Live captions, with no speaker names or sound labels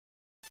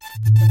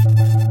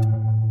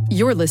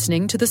You're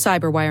listening to the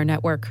Cyberwire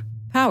Network,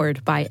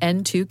 powered by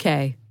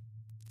N2K.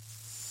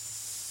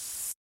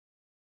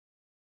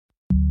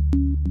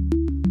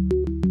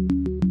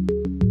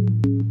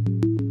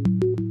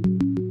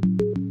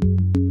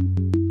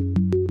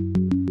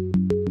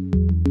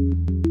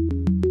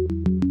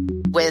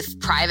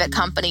 With private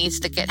companies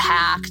that get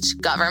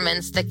hacked,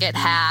 governments that get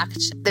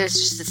hacked, there's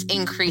just this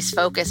increased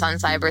focus on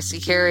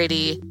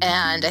cybersecurity.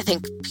 And I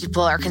think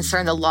people are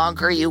concerned the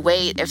longer you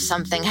wait, if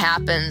something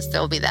happens,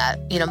 there'll be that,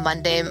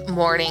 Monday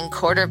morning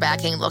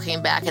quarterbacking,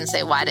 looking back and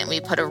say, why didn't we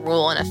put a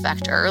rule in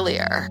effect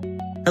earlier?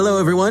 Hello,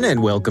 everyone,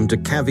 and welcome to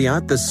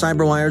Caveat, the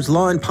CyberWire's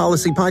Law and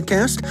Policy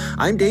podcast.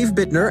 I'm Dave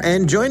Bittner,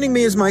 and joining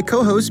me is my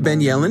co-host,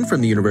 Ben Yellen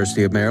from the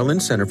University of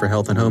Maryland Center for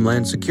Health and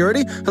Homeland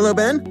Security. Hello,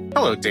 Ben.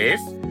 Hello, Dave.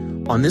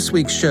 On this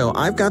week's show,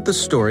 I've got the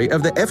story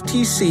of the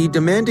FTC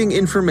demanding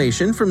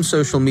information from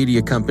social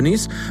media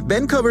companies.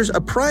 Ben covers a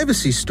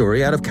privacy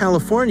story out of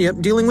California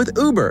dealing with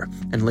Uber.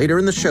 And later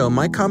in the show,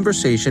 my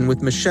conversation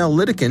with Michelle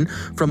Lidekin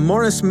from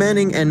Morris,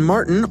 Manning &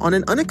 Martin on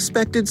an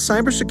unexpected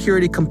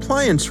cybersecurity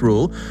compliance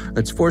rule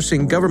that's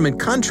forcing government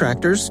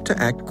contractors to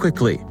act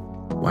quickly.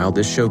 While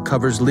this show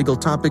covers legal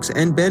topics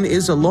and Ben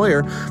is a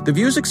lawyer, the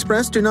views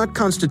expressed do not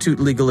constitute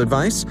legal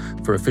advice.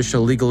 For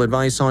official legal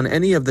advice on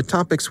any of the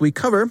topics we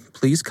cover,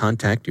 please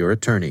contact your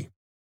attorney.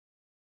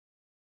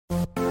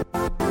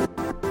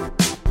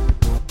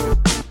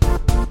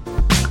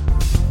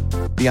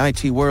 The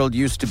IT world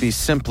used to be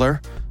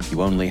simpler.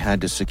 You only had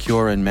to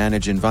secure and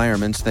manage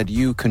environments that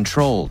you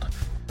controlled.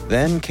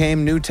 Then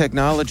came new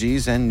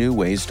technologies and new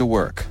ways to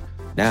work.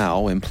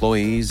 Now,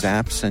 employees,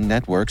 apps, and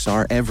networks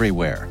are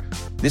everywhere.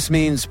 This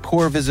means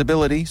poor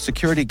visibility,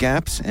 security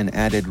gaps, and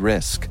added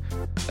risk.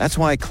 That's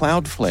why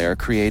Cloudflare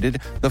created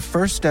the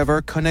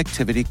first-ever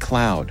connectivity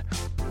cloud.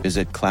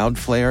 Visit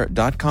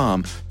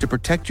cloudflare.com to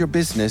protect your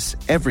business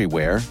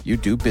everywhere you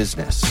do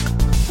business.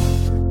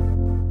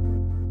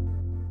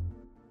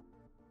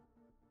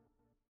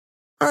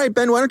 All right,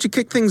 Ben, why don't you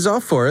kick things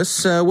off for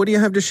us? What do you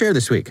have to share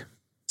this week?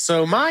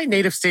 So my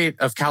native state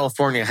of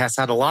California has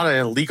had a lot of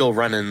illegal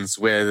run-ins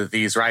with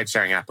these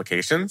ride-sharing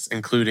applications,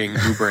 including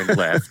Uber and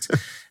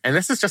Lyft. And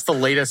this is just the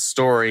latest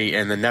story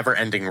in the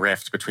never-ending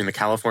rift between the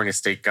California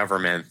state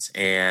government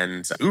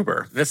and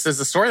Uber. This is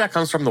a story that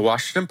comes from the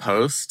Washington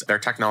Post, their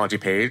technology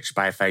page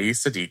by Faiz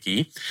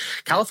Siddiqui.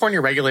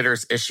 California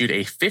regulators issued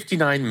a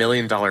 $59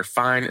 million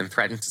fine and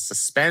threatened to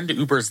suspend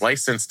Uber's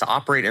license to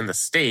operate in the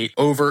state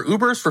over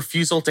Uber's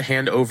refusal to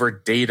hand over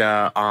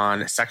data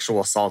on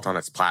sexual assault on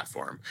its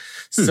platform.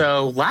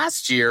 So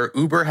last year,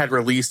 Uber had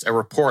released a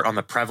report on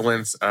the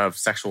prevalence of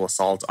sexual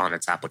assault on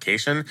its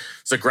application.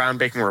 It's a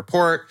groundbreaking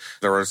report.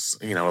 There was,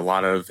 a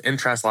lot of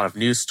interest, a lot of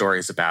news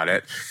stories about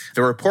it.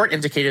 The report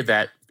indicated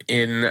that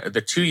in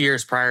the 2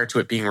 years prior to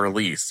it being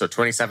released, so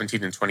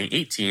 2017 and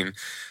 2018,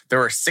 there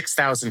were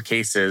 6,000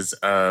 cases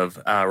of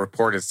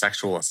reported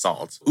sexual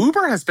assault.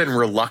 Uber has been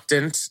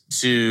reluctant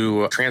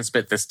to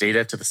transmit this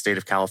data to the state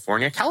of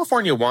California.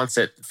 California wants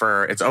it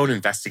for its own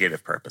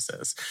investigative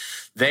purposes.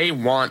 They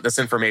want this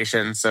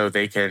information so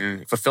they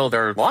can fulfill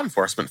their law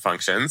enforcement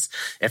functions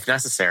if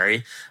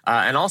necessary,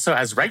 and also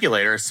as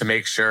regulators to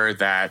make sure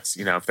that,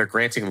 if they're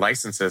granting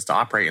licenses to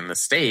operate in the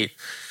state,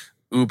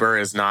 Uber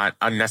is not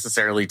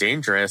unnecessarily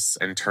dangerous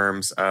in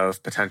terms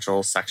of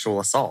potential sexual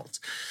assault.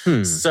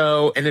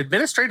 So an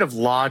administrative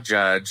law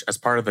judge, as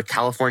part of the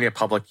California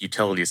Public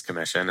Utilities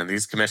Commission, and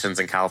these commissions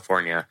in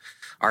California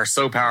are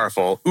so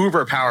powerful,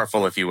 uber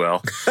powerful, if you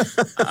will.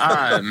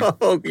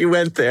 You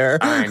went there.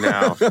 I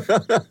know.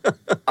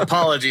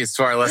 Apologies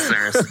to our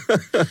listeners.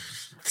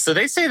 So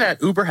they say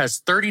that Uber has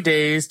 30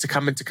 days to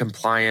come into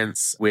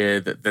compliance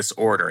with this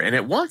order, and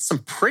it wants some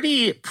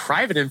pretty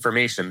private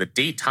information, the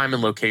date, time,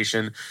 and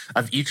location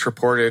of each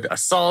reported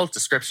assault,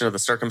 description of the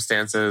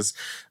circumstances,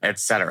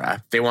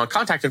 etc. They want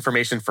contact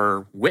information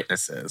for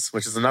witnesses,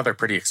 which is another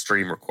pretty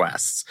extreme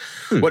request.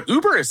 What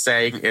Uber is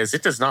saying is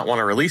it does not want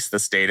to release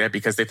this data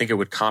because they think it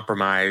would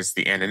compromise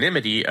the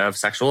anonymity of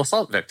sexual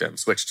assault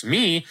victims, which to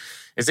me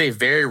is a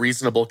very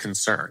reasonable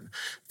concern.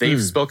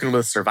 They've spoken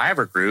with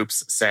survivor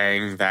groups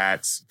saying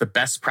that the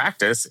best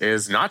practice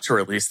is not to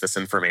release this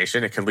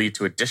information. It can lead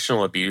to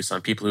additional abuse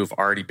on people who've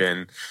already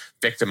been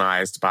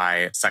victimized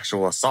by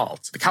sexual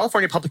assault. The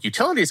California Public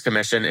Utilities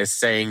Commission is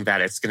saying that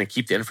it's going to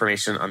keep the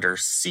information under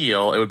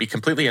seal. It would be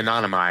completely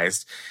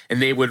anonymized, and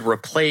they would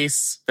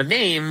replace the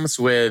names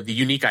with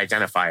unique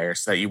identifiers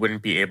so that you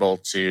wouldn't be able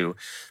to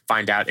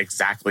find out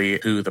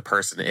exactly who the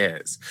person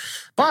is.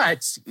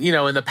 But,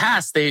 in the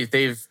past,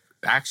 they've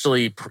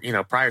actually,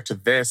 prior to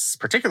this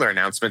particular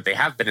announcement, they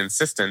have been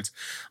insistent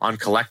on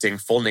collecting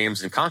full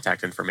names and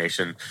contact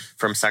information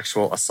from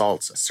sexual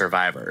assault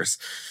survivors.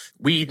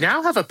 We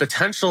now have a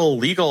potential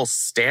legal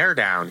stare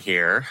down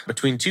here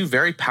between two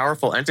very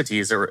powerful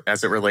entities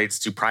as it relates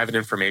to private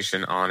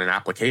information on an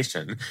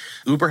application.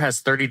 Uber has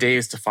 30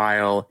 days to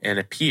file an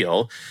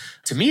appeal.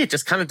 To me, it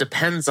just kind of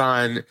depends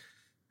on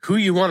who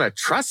you want to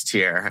trust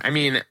here. I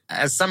mean,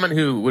 as someone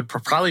who would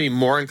probably be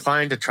more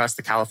inclined to trust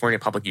the California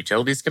Public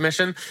Utilities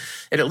Commission,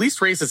 it at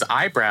least raises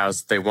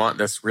eyebrows. They want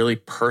this really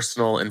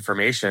personal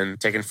information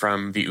taken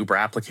from the Uber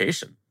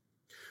application.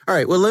 All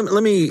right. Well,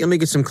 let me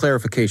get some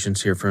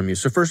clarifications here from you.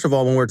 So first of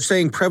all, when we're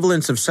saying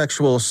prevalence of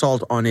sexual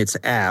assault on its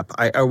app,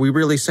 are we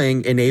really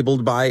saying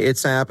enabled by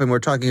its app? And we're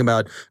talking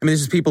about,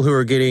 this is people who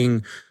are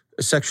getting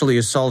sexually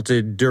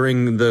assaulted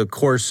during the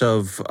course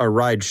of a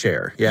ride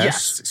share,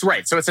 yes? Yes,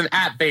 right. So it's an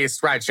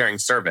app-based ride-sharing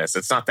service.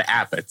 It's not the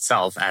app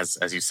itself, as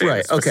you say, right,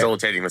 that's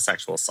facilitating the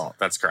sexual assault.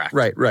 That's correct.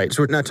 Right.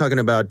 So we're not talking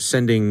about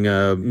sending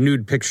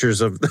nude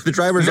pictures of... The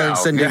drivers aren't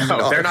sending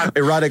they're not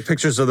erotic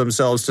pictures of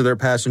themselves to their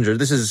passenger.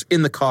 This is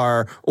in the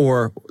car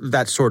or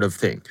that sort of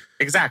thing.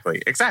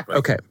 Exactly.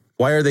 Okay.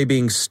 Why are they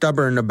being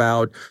stubborn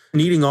about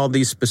needing all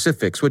these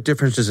specifics? What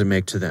difference does it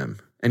make to them?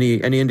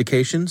 Any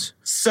indications?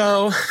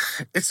 So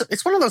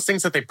it's one of those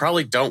things that they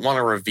probably don't want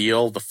to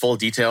reveal the full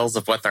details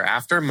of what they're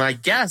after. My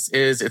guess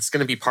is it's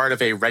going to be part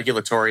of a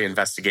regulatory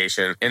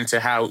investigation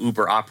into how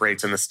Uber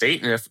operates in the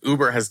state and if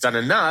Uber has done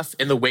enough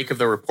in the wake of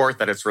the report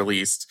that it's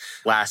released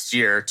last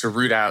year to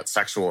root out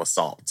sexual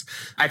assault.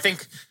 I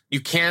think you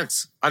can't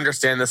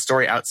understand this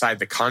story outside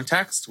the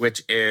context,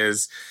 which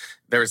is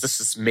there was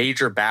this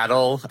major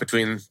battle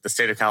between the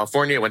state of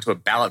California. It went to a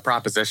ballot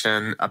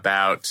proposition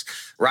about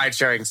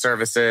ride-sharing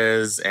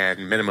services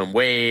and minimum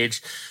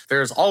wage.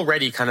 There's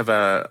already kind of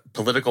a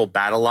political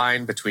battle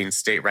line between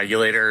state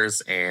regulators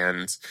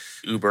and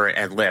Uber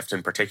and Lyft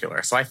in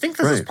particular. So I think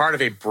this is part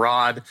of a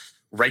broad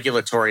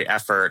regulatory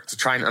effort to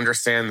try and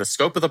understand the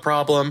scope of the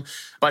problem.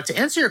 But to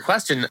answer your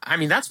question,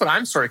 that's what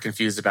I'm sort of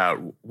confused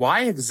about.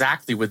 Why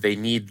exactly would they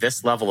need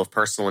this level of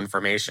personal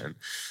information?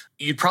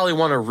 You'd probably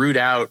want to root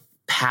out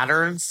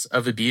patterns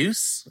of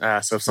abuse.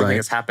 So if something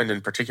has happened in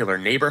particular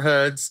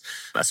neighborhoods,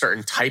 a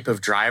certain type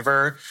of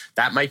driver,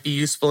 that might be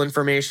useful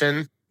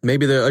information.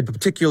 Maybe a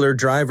particular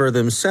driver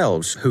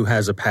themselves who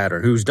has a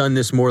pattern, who's done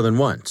this more than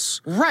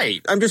once.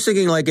 Right. I'm just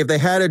thinking if they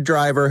had a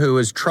driver who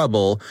was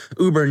trouble,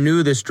 Uber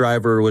knew this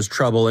driver was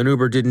trouble and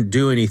Uber didn't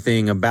do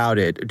anything about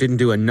it, didn't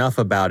do enough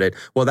about it.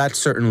 Well, that's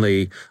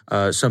certainly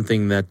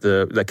something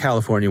that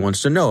California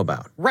wants to know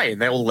about. Right.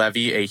 And they will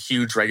levy a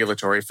huge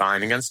regulatory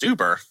fine against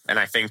Uber. And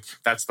I think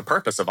that's the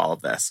purpose of all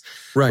of this.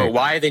 Right. But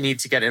why they need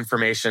to get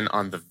information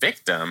on the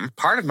victim,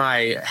 part of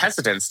my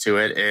hesitance to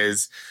it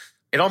is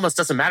it almost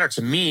doesn't matter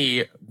to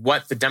me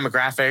what the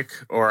demographic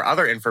or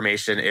other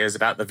information is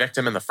about the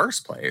victim in the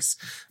first place.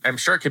 I'm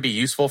sure it could be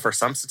useful for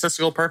some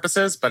statistical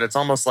purposes, but it's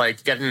almost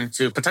like getting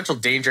into a potential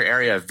danger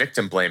area of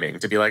victim blaming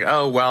to be like,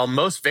 oh, well,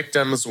 most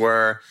victims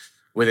were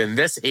within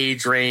this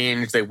age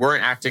range. They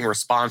weren't acting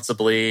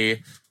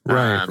responsibly.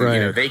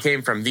 Right. They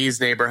came from these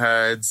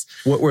neighborhoods.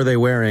 What were they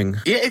wearing?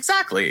 Yeah,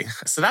 exactly.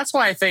 So that's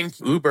why I think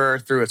Uber,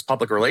 through its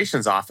public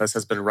relations office,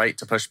 has been right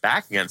to push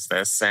back against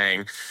this,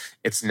 saying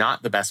it's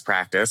not the best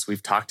practice.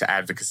 We've talked to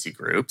advocacy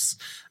groups.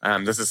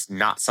 This is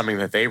not something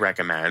that they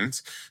recommend.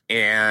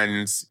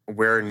 And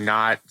we're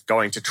not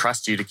going to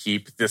trust you to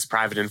keep this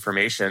private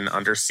information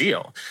under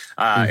seal.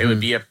 It would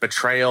be a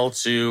betrayal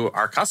to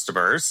our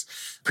customers,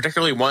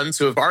 particularly ones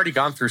who have already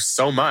gone through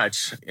so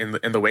much in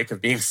the wake of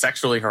being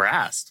sexually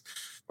harassed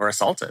or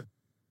assaulted.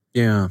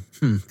 Yeah.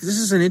 This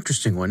is an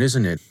interesting one,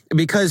 isn't it?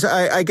 Because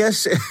I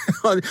guess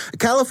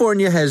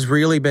California has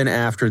really been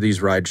after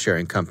these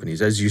ride-sharing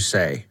companies, as you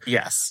say.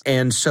 Yes.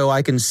 And so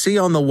I can see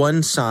on the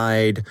one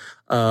side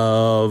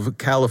of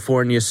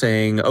California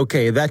saying,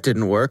 okay, that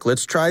didn't work.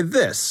 Let's try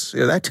this.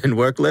 That didn't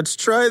work. Let's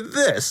try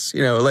this.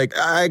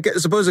 I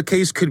suppose a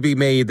case could be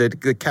made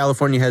that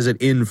California has it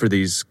in for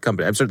these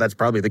companies. I'm sure that's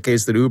probably the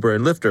case that Uber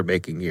and Lyft are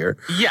making here.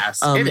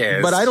 Yes, it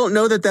is. But I don't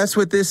know that that's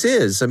what this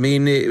is.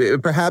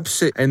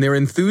 Perhaps in their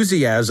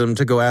enthusiasm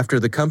to go after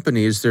the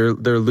companies, they're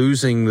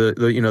losing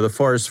the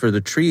forest for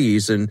the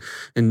trees and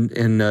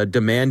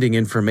demanding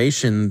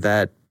information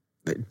that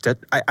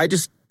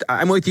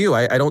I'm with you.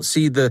 I don't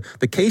see the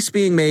case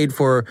being made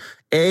for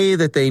A,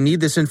 that they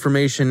need this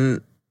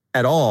information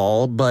at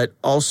all, but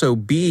also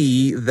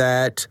B,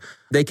 that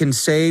they can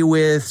say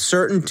with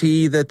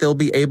certainty that they'll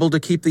be able to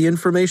keep the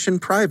information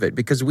private,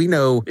 because we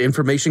know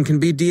information can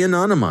be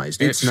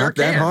de-anonymized. It's not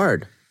that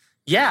hard.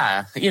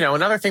 Yeah.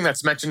 Another thing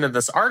that's mentioned in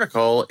this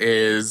article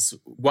is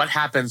what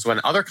happens when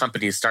other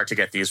companies start to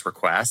get these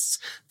requests.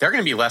 They're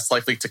going to be less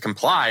likely to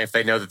comply if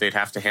they know that they'd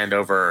have to hand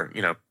over,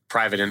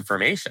 private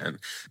information.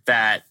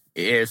 That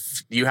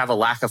if you have a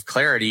lack of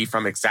clarity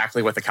from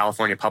exactly what the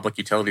California Public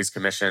Utilities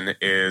Commission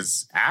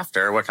is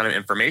after, what kind of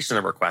information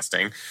they're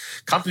requesting,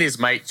 companies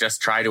might just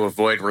try to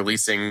avoid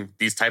releasing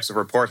these types of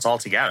reports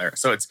altogether.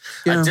 So it's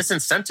a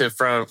disincentive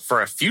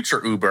for a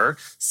future Uber,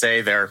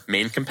 say their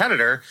main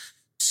competitor,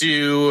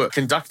 to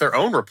conduct their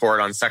own report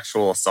on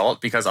sexual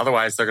assault, because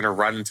otherwise they're going to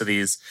run into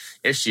these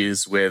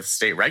issues with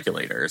state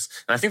regulators.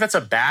 And I think that's a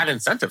bad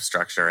incentive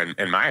structure,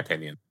 in my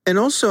opinion. And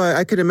also,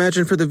 I could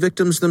imagine for the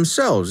victims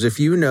themselves,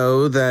 if you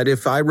know that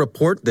if I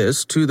report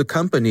this to the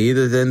company,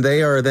 then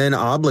they are then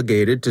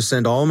obligated to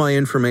send all my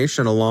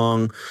information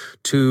along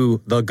to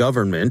the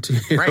government,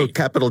 Right.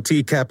 capital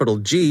T, capital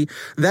G,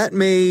 that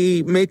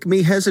may make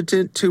me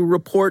hesitant to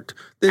report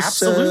this.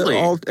 Absolutely.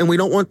 And we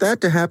don't want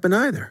that to happen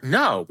either.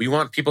 No, we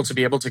want people to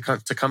be able to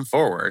come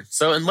forward.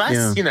 So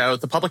unless,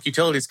 the Public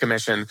Utilities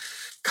Commission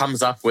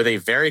comes up with a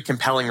very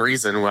compelling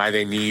reason why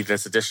they need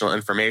this additional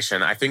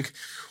information, I think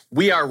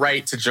we are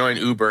right to join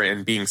Uber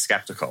in being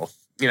skeptical.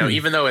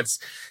 Even though it's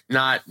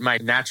not my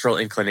natural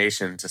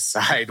inclination to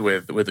side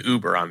with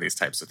Uber on these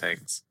types of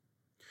things.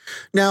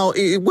 Now,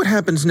 what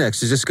happens next?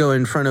 Does this go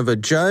in front of a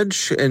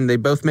judge and they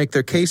both make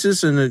their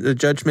cases and the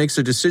judge makes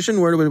a decision?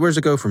 Where does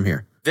it go from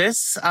here?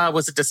 This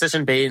was a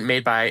decision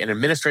made by an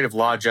administrative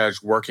law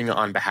judge working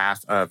on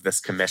behalf of this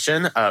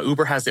commission.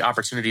 Uber has the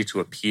opportunity to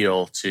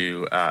appeal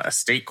to a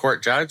state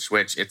court judge,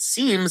 which it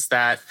seems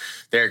that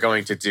they're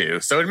going to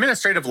do. So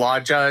administrative law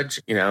judge,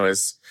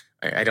 is,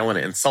 I don't want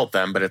to insult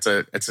them, but it's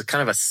a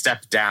kind of a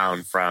step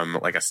down from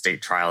like a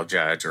state trial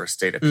judge or a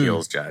state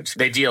appeals judge.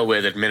 They deal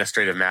with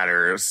administrative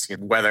matters,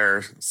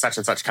 whether such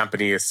and such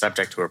company is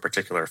subject to a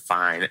particular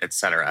fine,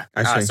 etc.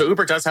 So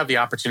Uber does have the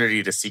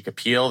opportunity to seek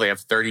appeal. They have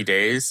 30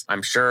 days.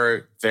 I'm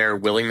sure their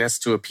willingness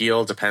to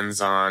appeal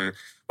depends on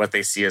what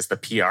they see as the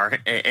PR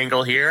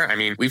angle here. I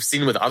mean, we've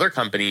seen with other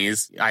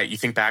companies, you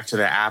think back to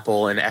the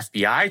Apple and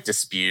FBI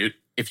dispute.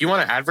 If you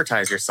want to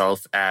advertise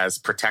yourself as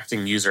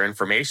protecting user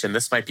information,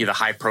 this might be the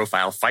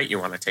high-profile fight you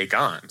want to take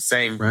on,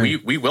 saying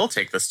we will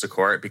take this to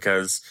court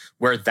because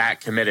we're that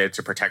committed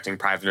to protecting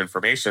private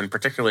information,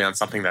 particularly on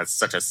something that's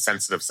such a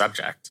sensitive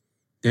subject.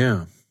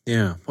 Yeah.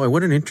 Boy,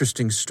 what an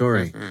interesting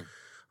story. Mm-hmm.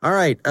 All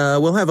right,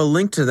 we'll have a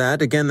link to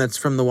that. Again, that's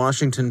from the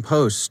Washington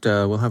Post.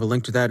 We'll have a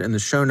link to that in the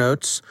show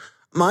notes.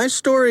 My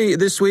story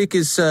this week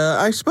is,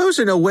 I suppose,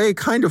 in a way,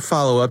 kind of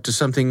follow-up to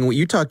something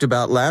you talked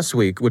about last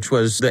week, which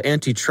was the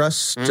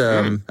antitrust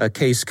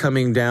case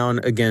coming down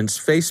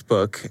against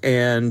Facebook.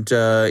 And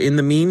in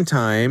the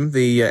meantime,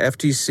 the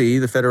FTC,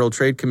 the Federal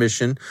Trade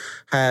Commission,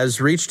 has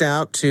reached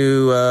out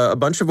to a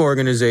bunch of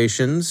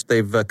organizations.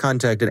 They've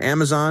contacted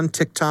Amazon,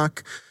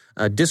 TikTok,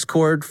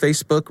 Discord,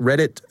 Facebook,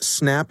 Reddit,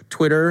 Snap,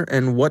 Twitter,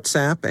 and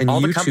WhatsApp, and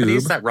all YouTube. The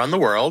companies that run the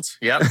world.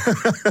 Yep.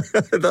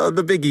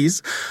 the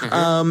biggies.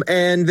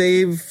 And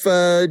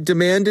they've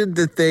demanded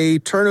that they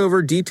turn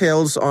over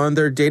details on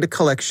their data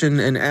collection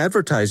and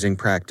advertising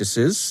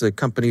practices. The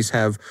companies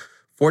have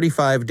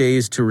 45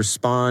 days to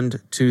respond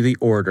to the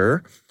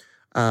order.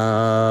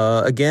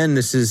 Again,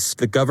 this is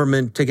the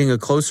government taking a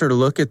closer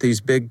look at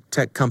these big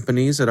tech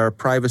companies, at our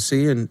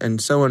privacy, and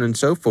so on and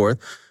so forth.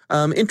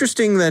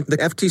 Interesting that the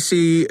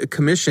FTC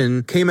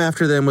commission came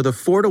after them with a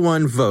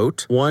 4-1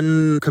 vote.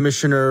 One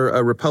commissioner,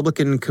 a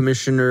Republican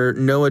commissioner,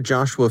 Noah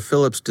Joshua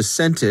Phillips,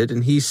 dissented,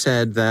 and he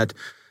said that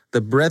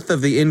the breadth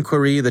of the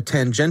inquiry, the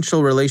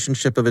tangential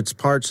relationship of its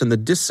parts, and the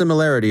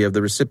dissimilarity of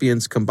the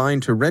recipients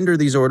combined to render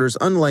these orders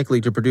unlikely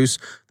to produce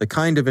the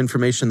kind of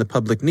information the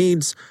public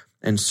needs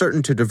and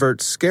certain to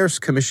divert scarce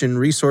commission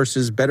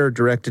resources better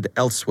directed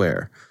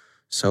elsewhere.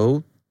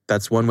 So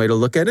that's one way to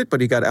look at it,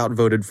 but he got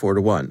outvoted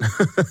 4-1.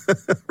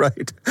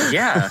 Right?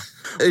 Yeah.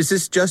 Is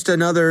this just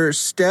another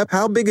step?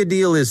 How big a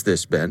deal is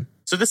this, Ben?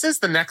 So this is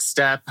the next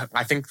step,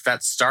 I think,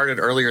 that started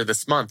earlier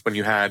this month when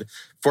you had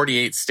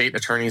 48 state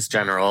attorneys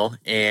general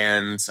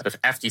and the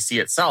FTC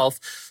itself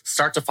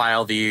start to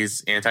file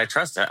these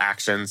antitrust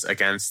actions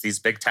against these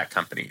big tech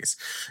companies.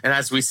 And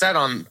as we said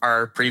on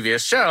our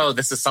previous show,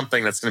 this is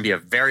something that's going to be a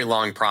very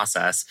long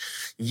process,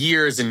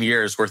 years and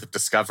years worth of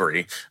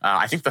discovery.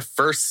 I think the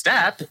first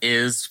step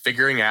is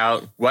figuring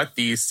out what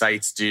these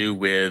sites do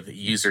with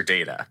user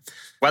data.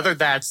 Whether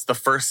that's the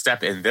first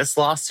step in this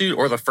lawsuit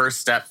or the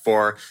first step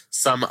for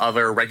some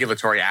other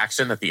regulatory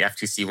action that the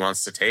FTC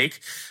wants to take,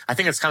 I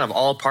think it's kind of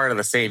all part of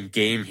the same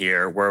game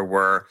here where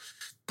we're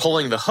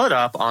pulling the hood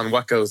up on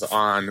what goes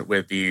on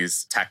with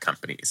these tech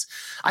companies.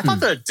 I thought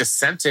the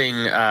dissenting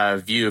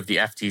view of the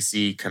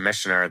FTC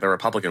commissioner, the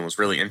Republican, was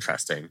really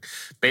interesting,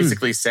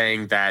 basically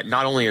saying that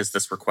not only is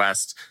this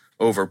request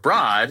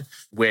overbroad,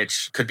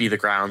 which could be the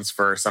grounds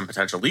for some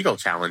potential legal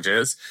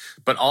challenges,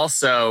 but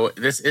also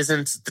this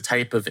isn't the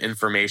type of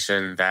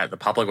information that the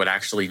public would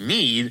actually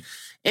need.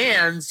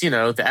 And,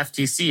 the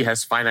FTC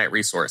has finite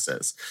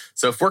resources.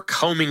 So if we're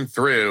combing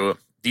through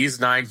these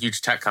 9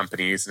 huge tech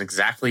companies and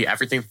exactly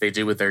everything they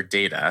do with their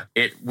data,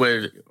 it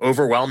would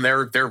overwhelm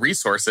their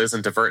resources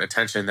and divert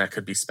attention that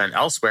could be spent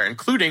elsewhere,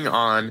 including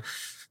on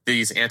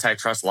these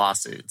antitrust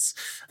lawsuits.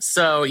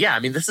 So, yeah,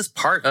 this is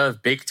part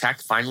of big tech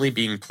finally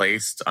being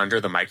placed under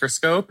the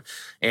microscope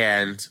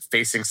and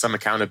facing some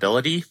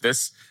accountability.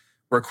 This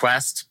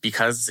request,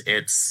 because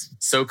it's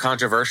so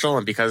controversial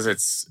and because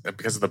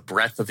of the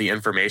breadth of the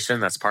information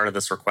that's part of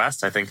this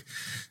request, I think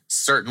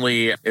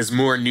certainly is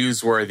more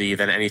newsworthy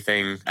than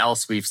anything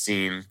else we've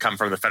seen come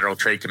from the Federal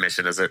Trade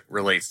Commission as it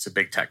relates to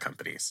big tech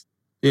companies.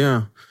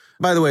 Yeah.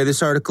 By the way,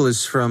 this article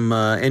is from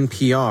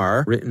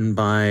NPR, written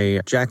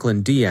by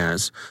Jacqueline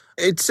Diaz.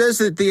 It says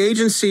that the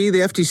agency, the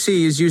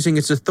FTC, is using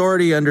its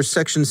authority under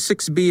Section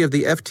 6B of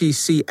the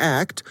FTC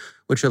Act,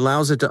 which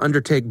allows it to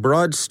undertake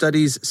broad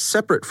studies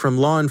separate from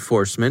law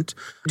enforcement.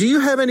 Do you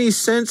have any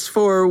sense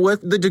for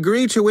what the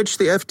degree to which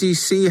the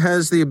FTC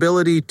has the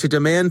ability to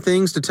demand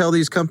things, to tell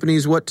these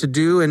companies what to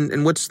do,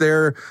 and what's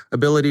their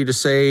ability to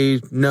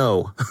say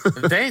no?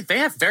 They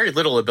have very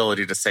little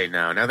ability to say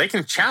no. Now, they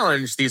can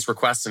challenge these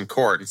requests in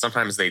court, and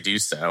sometimes they do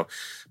so.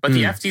 But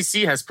the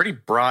FTC has pretty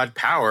broad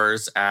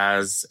powers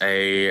as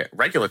a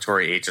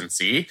regulatory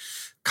agency.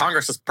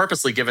 Congress has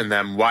purposely given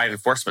them wide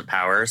enforcement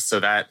powers so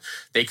that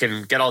they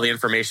can get all the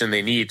information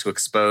they need to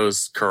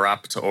expose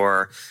corrupt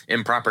or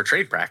improper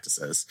trade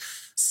practices.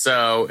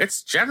 So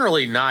it's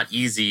generally not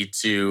easy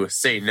to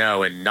say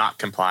no and not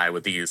comply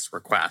with these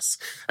requests.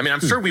 I mean, I'm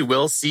sure we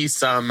will see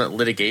some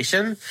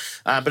litigation,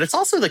 but it's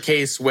also the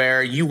case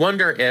where you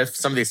wonder if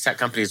some of these tech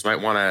companies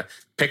might want to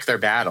pick their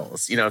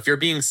battles. You know, if you're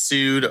being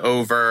sued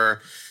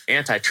over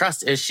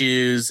antitrust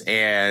issues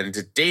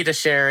and data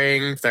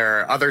sharing,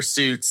 there are other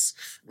suits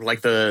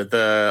like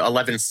the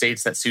 11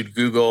 states that sued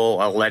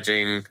Google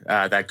alleging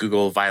that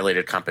Google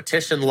violated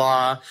competition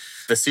law,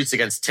 the suits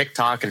against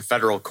TikTok in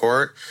federal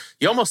court.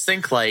 You almost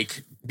think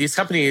like these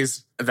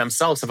companies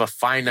themselves have a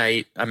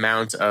finite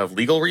amount of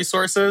legal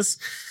resources.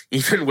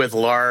 Even with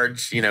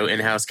large,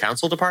 in-house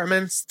counsel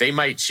departments, they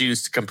might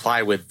choose to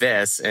comply with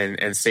this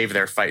and save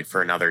their fight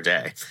for another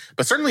day.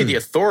 But certainly the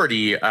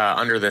authority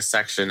under this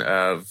section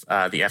of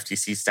the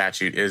FTC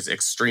statute is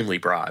extremely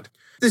broad.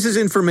 This is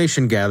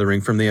information gathering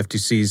from the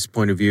FTC's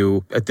point of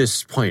view at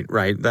this point,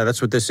 right?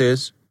 That's what this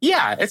is?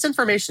 Yeah, it's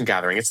information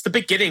gathering. It's the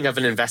beginning of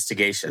an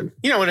investigation.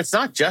 And it's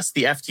not just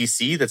the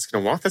FTC that's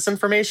going to want this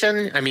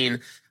information. I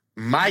mean,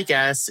 my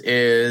guess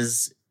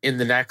is in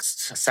the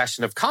next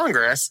session of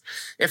Congress,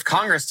 if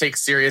Congress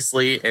takes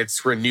seriously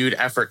its renewed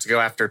effort to go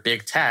after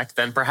big tech,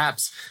 then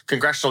perhaps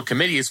congressional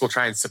committees will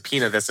try and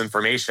subpoena this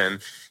information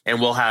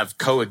and we'll have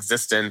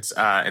coexistent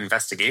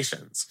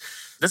investigations.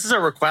 This is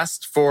a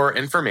request for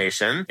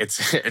information.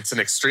 It's an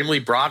extremely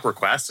broad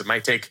request. It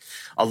might take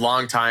a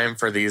long time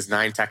for these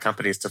 9 tech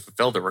companies to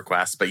fulfill the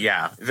request. But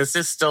yeah, this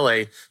is still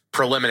a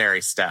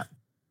preliminary step.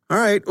 All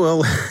right.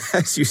 Well,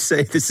 as you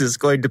say, this is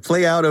going to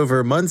play out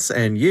over months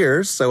and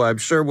years, so I'm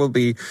sure we'll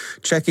be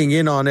checking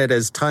in on it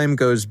as time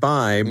goes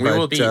by. We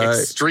will be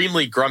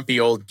extremely grumpy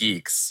old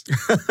geeks.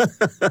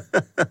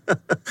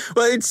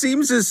 Well, it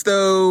seems as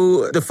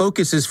though the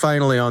focus is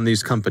finally on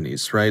these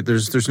companies, right?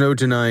 There's no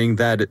denying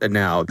that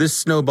now. This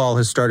snowball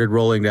has started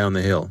rolling down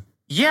the hill.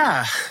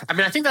 Yeah. I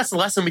mean, I think that's the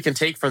lesson we can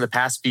take from the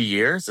past few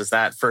years is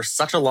that for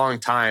such a long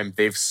time,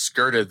 they've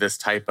skirted this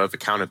type of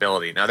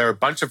accountability. Now, there are a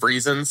bunch of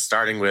reasons,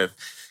 starting with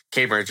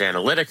Cambridge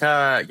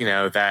Analytica,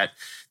 that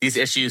these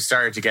issues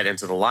started to get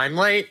into the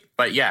limelight.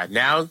 But yeah,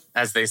 now,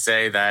 as they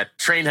say, that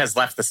train has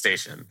left the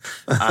station.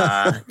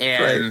 And,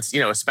 right.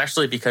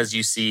 Especially because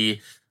you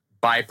see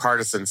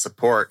bipartisan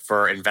support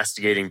for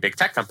investigating big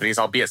tech companies,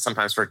 albeit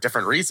sometimes for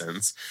different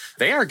reasons,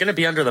 they are going to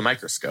be under the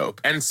microscope.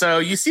 And so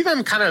you see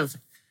them kind of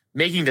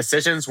making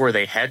decisions where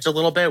they hedge a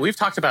little bit. We've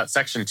talked about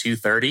Section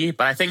 230,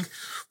 but I think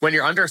when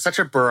you're under such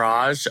a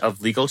barrage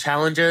of legal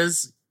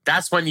challenges,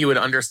 that's when you would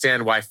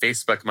understand why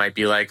Facebook might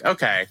be like,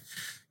 okay,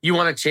 you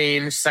want to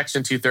change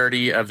Section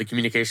 230 of the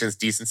Communications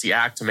Decency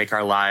Act to make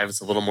our lives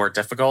a little more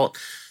difficult.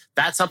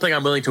 That's something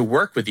I'm willing to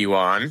work with you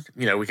on.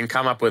 We can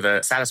come up with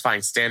a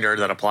satisfying standard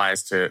that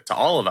applies to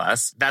all of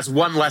us. That's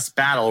one less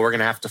battle we're going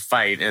to have to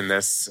fight in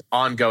this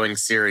ongoing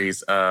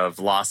series of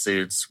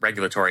lawsuits,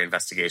 regulatory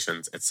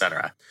investigations,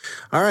 etc.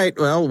 All right.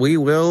 Well, we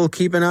will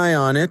keep an eye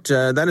on it.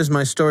 That is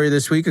my story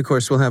this week. Of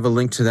course, we'll have a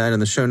link to that in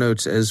the show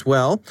notes as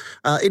well.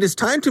 It is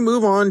time to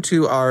move on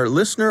to our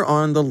listener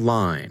on the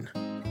line.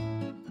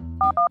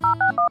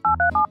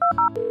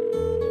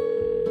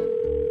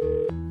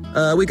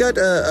 We got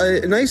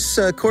a nice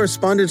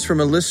correspondence from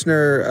a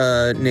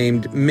listener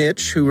named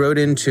Mitch who wrote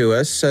into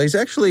us. He's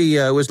actually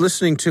was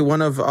listening to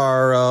one of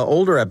our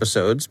older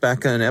episodes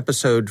back on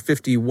episode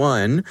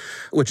 51,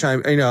 which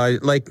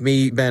like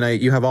me,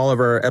 Ben, you have all of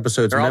our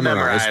episodes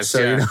memorized. So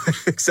you know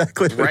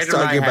exactly what he's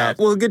talking about.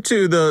 We'll get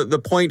to the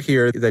point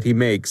here that he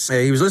makes.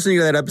 He was listening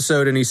to that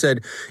episode and he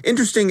said,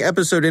 interesting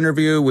episode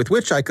interview with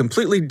which I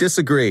completely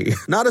disagree.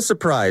 Not a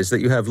surprise that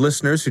you have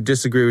listeners who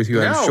disagree with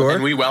you, I'm sure.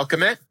 And we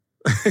welcome it.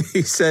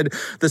 He said,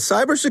 the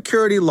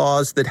cybersecurity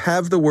laws that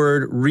have the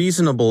word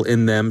reasonable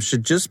in them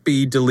should just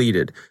be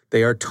deleted.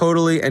 They are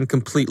totally and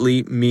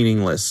completely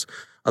meaningless.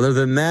 Other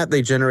than that,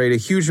 they generate a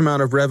huge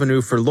amount of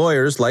revenue for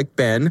lawyers like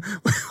Ben,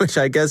 which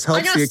I guess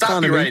helps the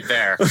economy. I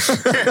gotta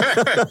stop you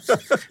right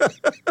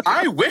there.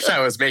 I wish I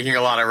was making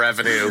a lot of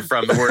revenue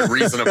from the word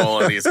reasonable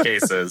in these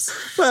cases.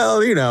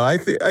 Well, I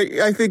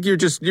think you're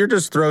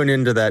just thrown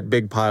into that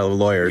big pile of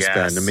lawyers,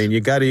 yes. Ben. I mean, you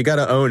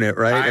gotta own it,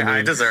 right?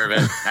 I deserve it.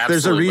 Absolutely.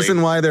 There's a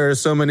reason why there are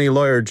so many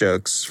lawyer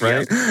jokes,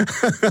 right?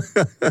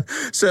 Yep.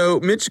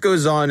 So Mitch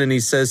goes on and he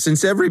says,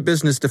 since every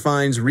business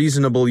defines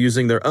reasonable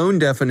using their own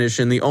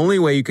definition, the only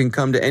way you can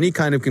come to any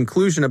kind of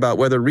conclusion about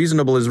whether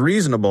reasonable is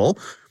reasonable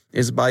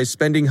is by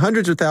spending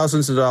hundreds of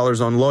thousands of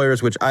dollars on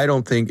lawyers, which I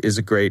don't think is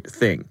a great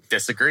thing.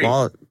 Disagree.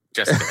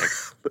 Just kidding.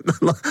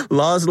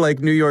 Laws like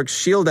New York's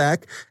SHIELD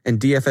Act and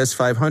DFS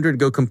 500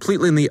 go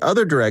completely in the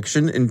other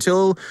direction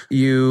until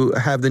you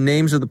have the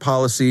names of the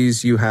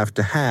policies you have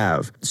to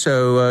have.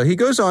 So he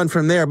goes on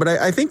from there, but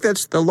I think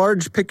that's the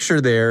large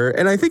picture there.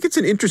 And I think it's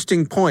an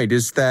interesting point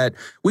is that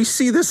we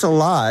see this a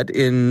lot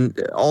in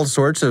all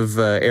sorts of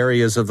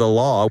areas of the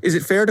law. Is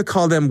it fair to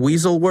call them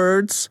weasel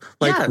words?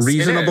 Like yes,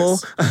 reasonable?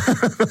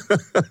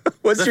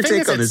 What's your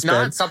take on this, It's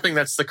not something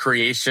that's the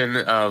creation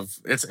of,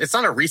 it's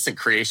not a recent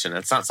creation.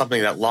 It's not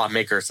something that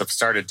lawmakers have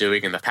started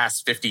doing in the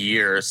past 50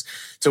 years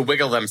to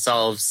wiggle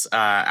themselves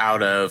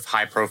out of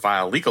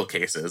high-profile legal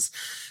cases.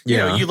 You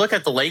know, you look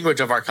at the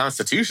language of our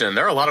Constitution,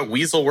 there are a lot of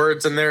weasel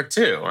words in there,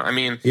 too. I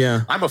mean,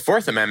 I'm a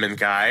Fourth Amendment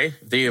guy.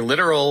 The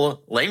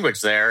literal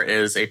language there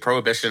is a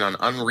prohibition on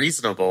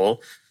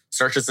unreasonable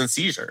searches and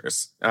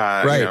seizures.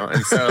 Right. You know,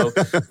 and so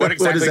what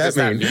exactly does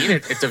that mean?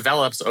 It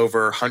develops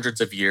over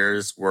hundreds of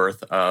years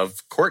worth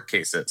of court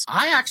cases.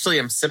 I actually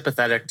am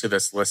sympathetic to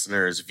this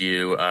listener's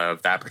view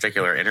of that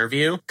particular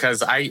interview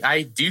because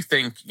I do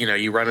think, you know,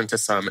 you run into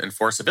some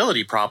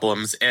enforceability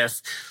problems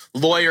if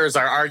lawyers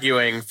are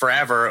arguing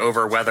forever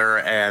over whether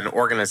an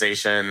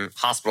organization,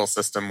 hospital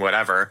system,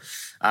 whatever,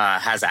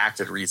 has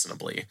acted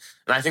reasonably.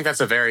 And I think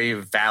that's a very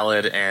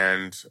valid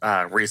and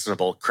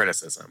reasonable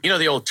criticism. You know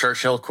the old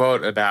Churchill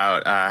quote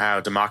about how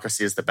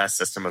democracy is the best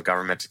system of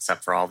government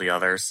except for all the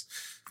others?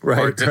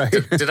 Right, did I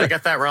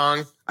get that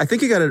wrong? I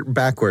think you got it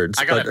backwards.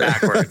 I got it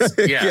backwards.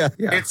 Yeah.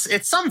 Yeah.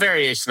 It's some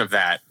variation of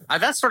that.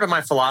 That's sort of my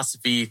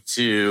philosophy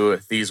to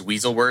these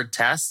weasel word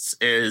tests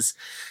is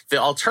the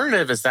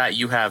alternative is that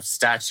you have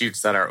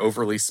statutes that are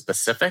overly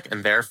specific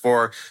and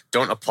therefore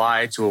don't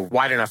apply to a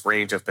wide enough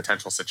range of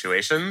potential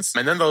situations.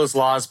 And then those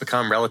laws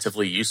become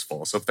relatively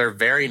useful. So if they're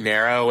very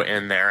narrow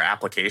in their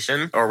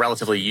application, or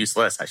relatively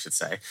useless, I should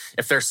say,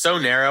 if they're so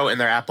narrow in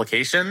their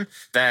application,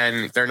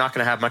 then they're not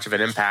going to have much of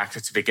an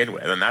impact to begin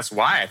with. And that's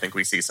why I think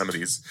we see some of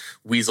these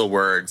weasel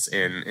words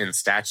in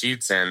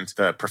statutes. And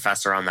the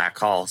professor on that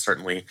call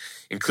certainly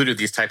included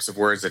these types of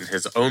words in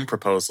his own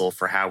proposal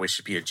for how we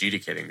should be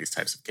adjudicating these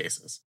types of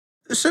cases.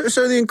 So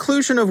the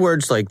inclusion of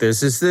words like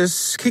this, is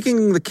this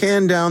kicking the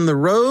can down the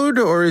road,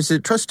 or is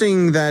it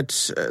trusting that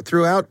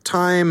throughout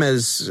time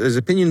as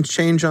opinions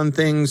change on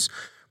things,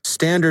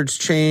 standards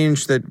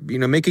change, that, you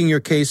know, making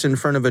your case in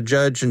front of a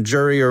judge and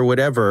jury or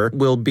whatever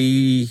will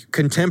be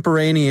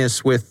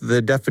contemporaneous with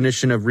the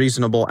definition of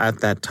reasonable at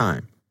that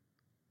time?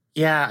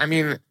 Yeah, I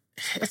mean,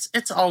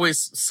 it's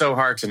always so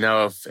hard to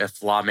know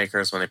if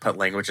lawmakers, when they put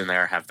language in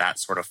there, have that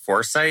sort of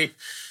foresight.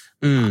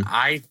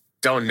 I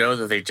don't know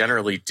that they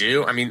generally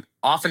do. I mean,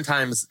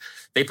 oftentimes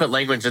they put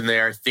language in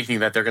there thinking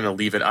that they're going to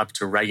leave it up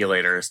to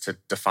regulators to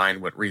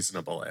define what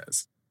reasonable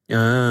is.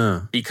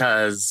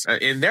 Because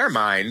in their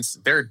minds,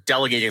 they're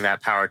delegating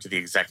that power to the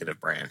executive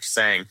branch,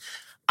 saying,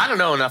 I don't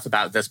know enough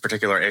about this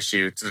particular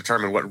issue to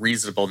determine what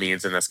reasonable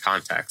means in this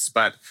context,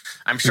 but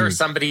I'm sure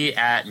somebody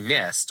at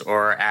NIST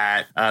or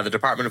at the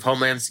Department of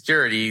Homeland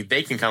Security,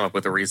 they can come up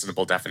with a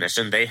reasonable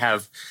definition. They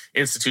have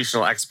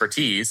institutional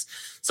expertise.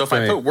 So if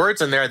I put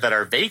words in there that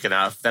are vague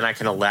enough, then I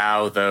can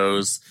allow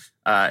those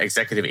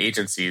executive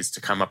agencies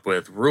to come up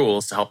with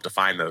rules to help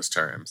define those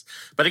terms.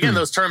 But again,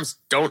 those terms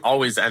don't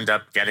always end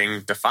up getting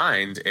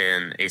defined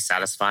in a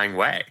satisfying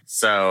way.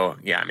 So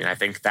yeah, I mean, I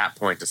think that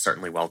point is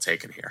certainly well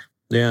taken here.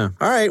 Yeah.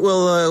 All right.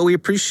 Well, we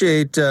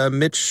appreciate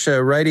Mitch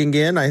writing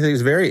in. I think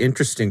it's a very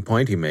interesting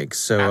point he makes.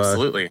 So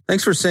absolutely.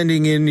 Thanks for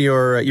sending in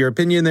your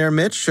opinion there,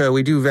 Mitch.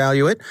 We do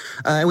value it.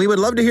 And we would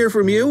love to hear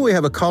from you. We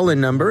have a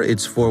call-in number.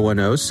 It's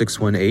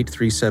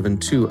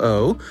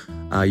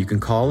 410-618-3720. You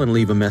can call and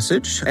leave a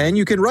message. And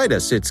you can write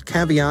us. It's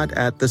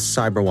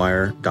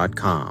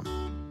caveat@thecyberwire.com.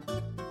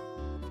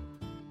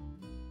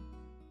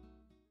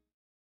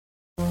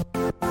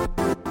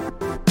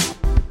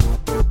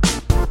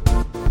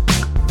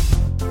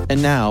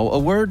 And now, a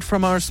word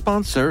from our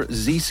sponsor,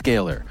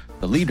 Zscaler,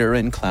 the leader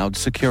in cloud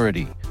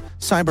security.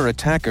 Cyber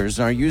attackers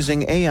are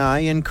using AI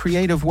in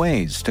creative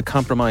ways to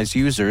compromise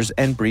users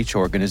and breach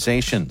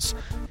organizations.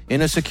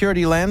 In a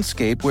security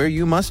landscape where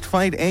you must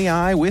fight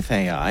AI with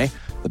AI,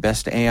 the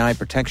best AI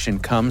protection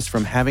comes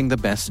from having the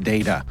best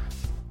data.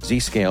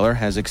 Zscaler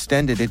has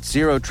extended its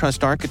zero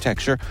trust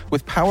architecture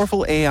with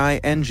powerful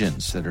AI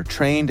engines that are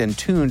trained and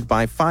tuned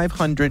by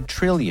 500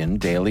 trillion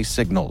daily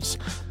signals.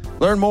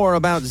 Learn more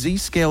about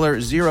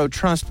Zscaler Zero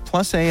Trust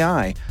Plus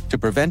AI to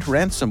prevent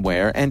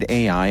ransomware and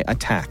AI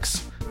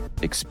attacks.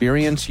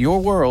 Experience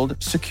your world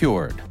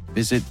secured.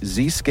 Visit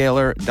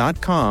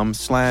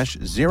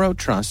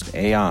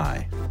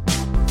zscaler.com/zerotrustai.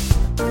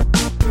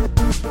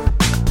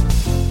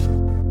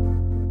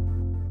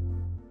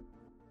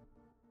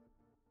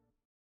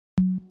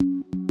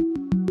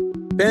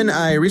 Ben,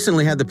 I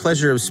recently had the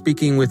pleasure of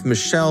speaking with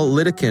Michelle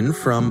Lidekin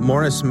from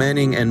Morris,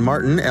 Manning &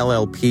 Martin,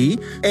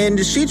 LLP,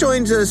 and she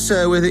joins us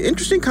with an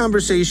interesting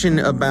conversation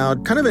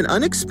about kind of an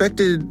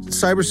unexpected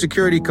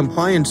cybersecurity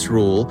compliance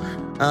rule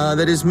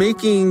that is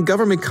making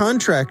government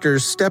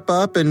contractors step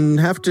up and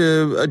have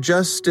to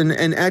adjust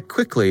and act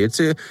quickly. It's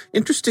an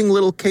interesting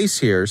little case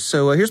here.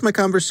 So here's my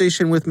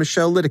conversation with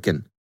Michelle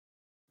Lidekin.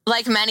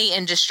 Like many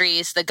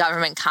industries, the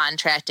government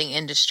contracting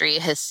industry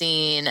has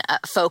seen a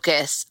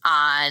focus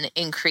on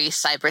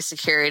increased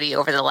cybersecurity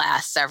over the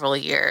last several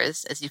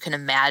years. As you can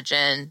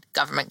imagine,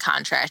 government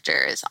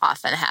contractors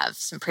often have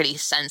some pretty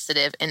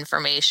sensitive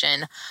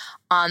information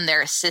on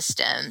their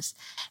systems.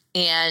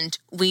 And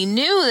we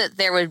knew that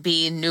there would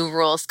be new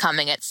rules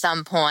coming at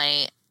some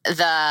point.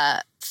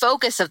 The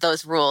focus of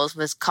those rules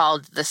was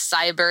called the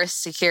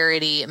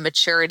Cybersecurity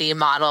Maturity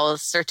Model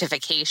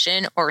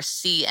Certification, or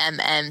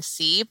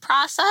CMMC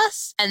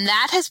process. And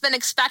that has been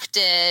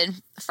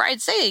expected for,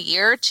 I'd say, a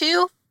year or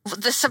two.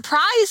 The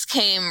surprise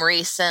came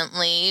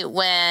recently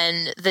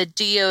when the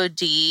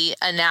DoD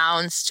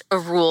announced a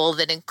rule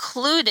that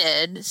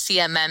included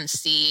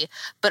CMMC,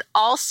 but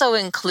also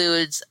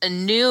includes a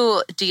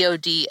new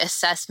DoD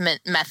assessment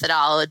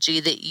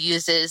methodology that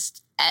uses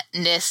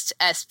NIST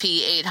SP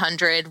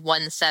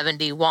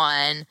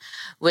 800-171,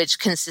 which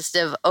consists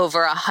of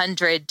over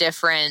 100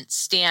 different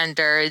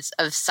standards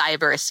of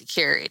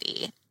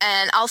cybersecurity.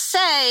 And I'll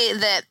say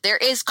that there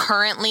is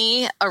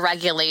currently a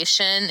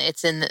regulation.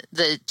 It's in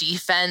the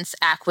defense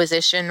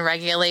acquisition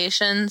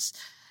regulations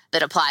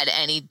that apply to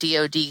any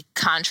DoD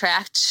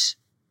contract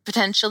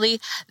potentially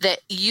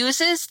that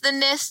uses the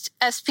NIST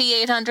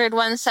SP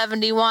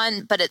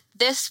 800-171. But at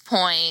this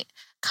point,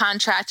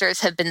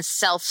 contractors have been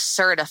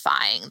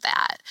self-certifying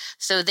that.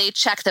 So they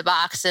check the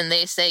box and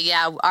they say,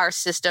 yeah, our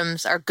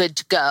systems are good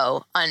to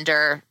go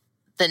under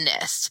the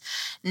NIST.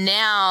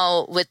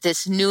 Now, with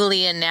this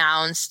newly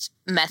announced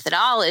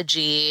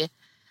methodology,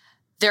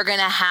 they're going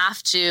to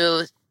have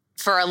to,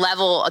 for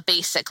a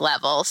basic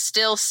level,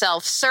 still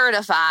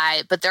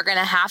self-certify, but they're going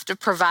to have to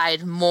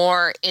provide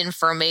more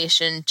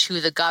information to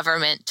the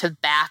government to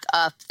back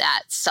up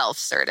that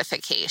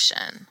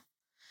self-certification.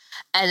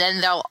 And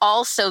then there'll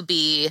also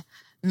be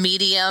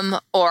medium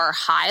or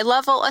high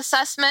level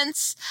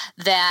assessments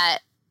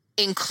that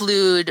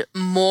include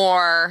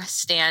more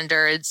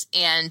standards,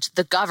 and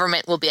the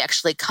government will be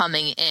actually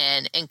coming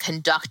in and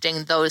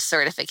conducting those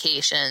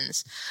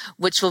certifications,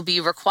 which will be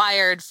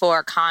required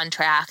for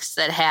contracts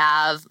that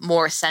have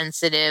more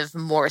sensitive,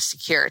 more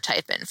secure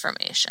type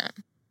information.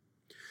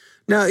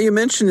 Now, you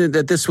mentioned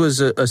that this was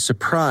a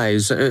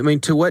surprise. I mean,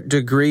 to what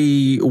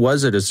degree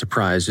was it a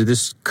surprise? Did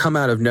this come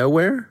out of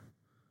nowhere?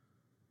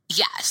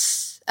 Yes.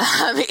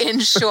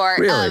 In short,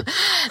 Really?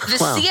 The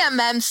Wow.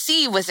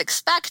 CMMC was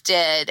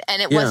expected,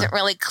 and it wasn't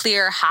really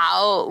clear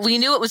how. We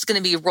knew it was going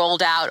to be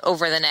rolled out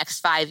over the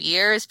next 5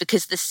 years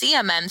because the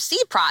CMMC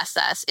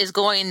process is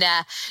going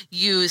to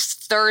use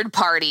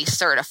third-party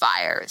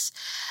certifiers.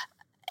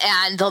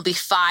 And there'll be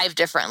 5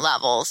 different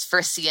levels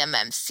for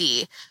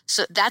CMMC.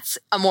 So that's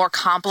a more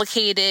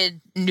complicated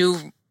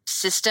new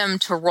system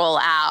to roll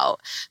out.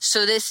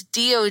 So this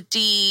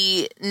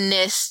DoD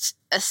NIST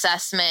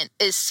assessment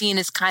is seen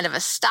as kind of a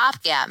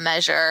stopgap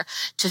measure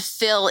to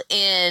fill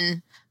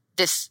in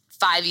this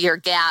 5-year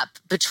gap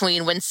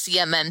between when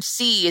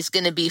CMMC is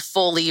going to be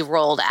fully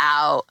rolled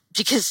out,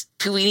 because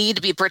we need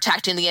to be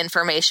protecting the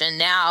information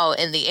now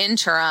in the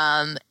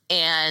interim.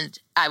 And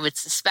I would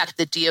suspect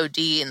the DoD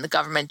and the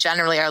government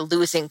generally are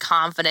losing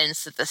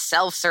confidence that the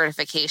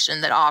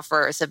self-certification that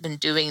offers have been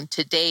doing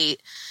to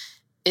date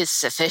is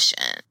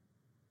sufficient.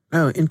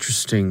 Oh,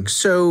 interesting.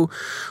 So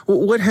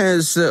what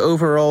has the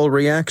overall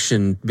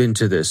reaction been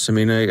to this? I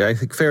mean, I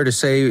think fair to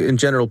say, in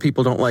general,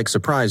 people don't like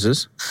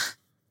surprises.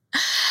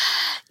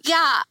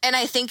 Yeah, and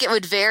I think it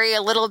would vary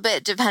a little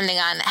bit depending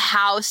on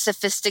how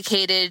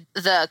sophisticated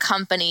the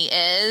company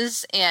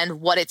is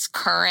and what its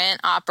current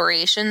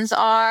operations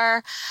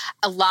are.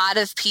 A lot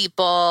of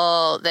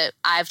people that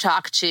I've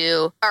talked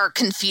to are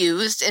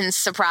confused and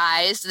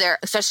surprised. They're,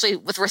 especially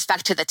with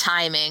respect to the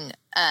timing.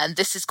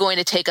 This is going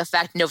to take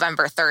effect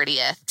November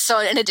 30th. So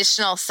an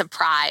additional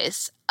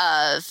surprise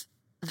of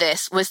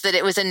this was that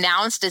it was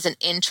announced as an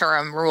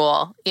interim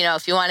rule. You know,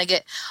 if you want to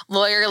get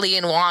lawyerly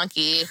and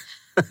wonky,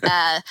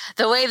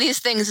 the way these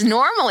things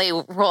normally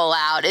roll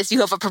out is you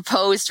have a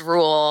proposed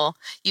rule,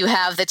 you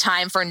have the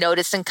time for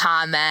notice and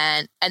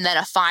comment, and then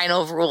a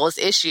final rule is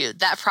issued.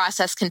 That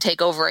process can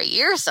take over a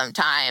year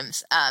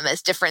sometimes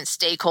as different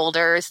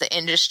stakeholders, the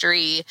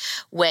industry,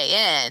 weigh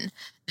in.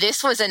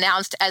 This was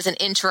announced as an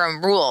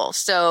interim rule,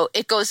 so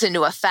it goes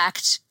into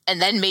effect, and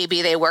then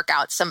maybe they work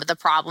out some of the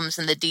problems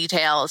and the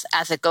details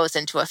as it goes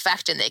into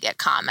effect and they get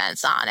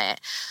comments on it.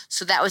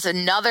 So that was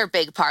another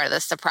big part of the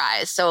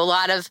surprise. So a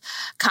lot of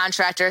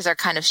contractors are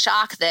kind of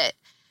shocked that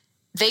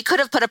they could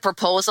have put a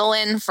proposal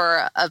in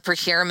for a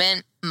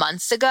procurement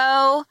months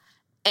ago,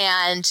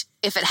 and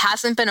if it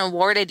hasn't been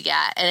awarded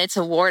yet and it's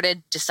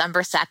awarded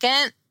December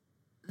 2nd,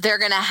 they're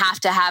going to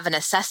have an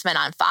assessment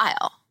on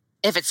file.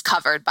 if it's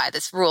covered by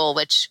this rule,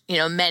 which,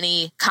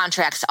 many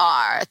contracts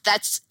are.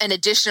 That's an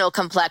additional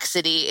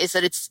complexity, is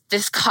that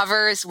this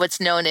covers what's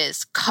known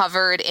as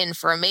covered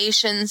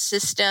information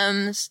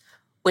systems,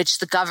 which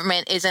the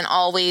government isn't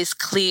always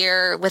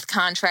clear with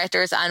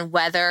contractors on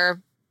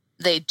whether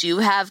they do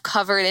have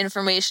covered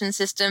information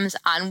systems,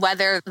 on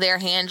whether they're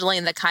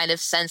handling the kind of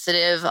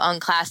sensitive,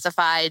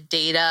 unclassified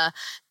data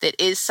that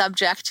is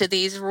subject to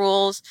these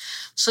rules.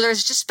 So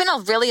there's just been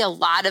a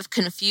lot of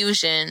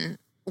confusion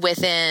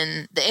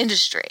within the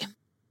industry.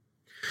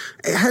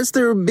 Has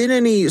there been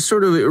any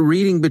sort of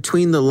reading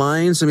between the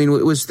lines? I mean,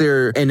 was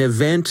there an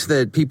event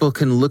that people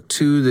can look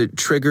to that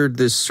triggered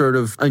this sort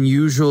of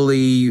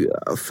unusually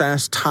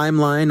fast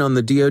timeline on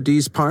the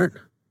DoD's part?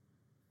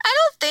 I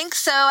don't think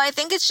so. I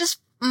think it's just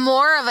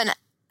more of an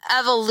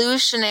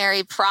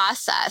evolutionary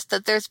process,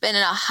 that there's been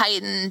a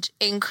heightened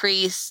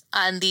increase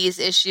on these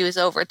issues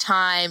over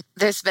time.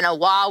 There's been a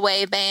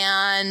Huawei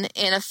ban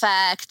in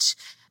effect.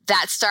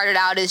 That started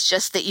out as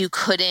just that you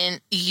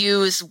couldn't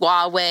use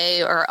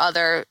Huawei or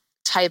other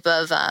type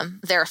of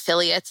their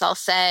affiliates, I'll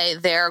say,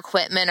 their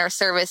equipment or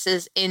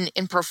services in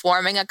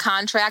performing a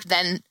contract.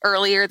 Then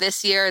earlier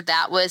this year,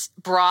 that was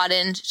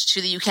broadened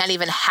to that you can't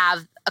even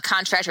have a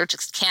contractor,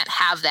 just can't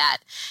have that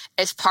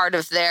as part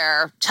of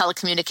their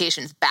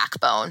telecommunications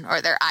backbone or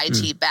their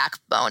IT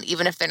backbone.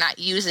 Even if they're not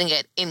using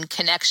it in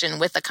connection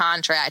with the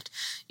contract,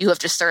 you have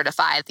to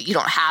certify that you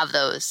don't have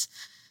those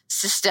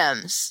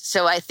systems.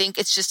 So I think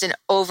it's just an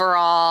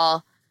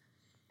overall,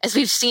 as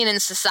we've seen in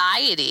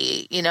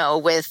society,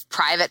 with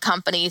private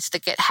companies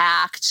that get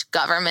hacked,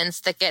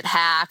 governments that get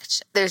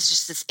hacked, there's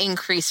just this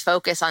increased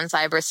focus on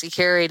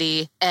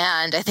cybersecurity.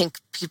 And I think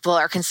people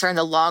are concerned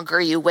the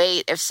longer you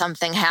wait, if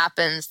something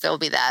happens, there'll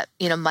be that,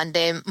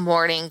 Monday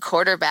morning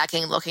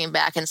quarterbacking, looking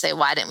back and say,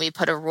 why didn't we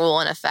put a rule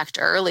in effect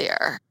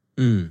earlier?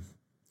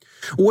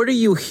 What are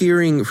you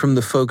hearing from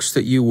the folks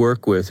that you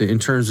work with in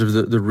terms of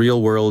the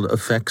real world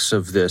effects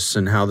of this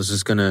and how this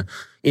is going to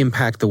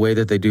impact the way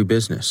that they do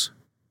business?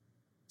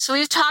 So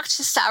we've talked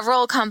to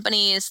several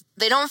companies.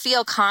 They don't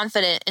feel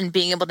confident in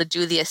being able to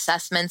do the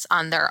assessments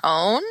on their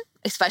own,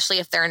 especially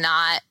if they're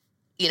not,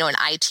 an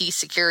IT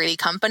security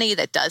company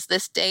that does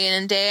this day in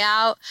and day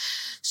out.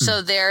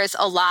 So there's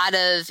a lot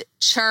of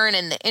churn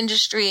in the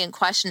industry and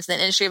questions in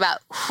the industry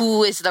about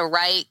who is the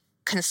right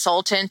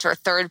consultant or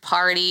third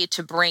party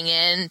to bring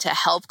in to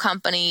help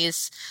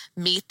companies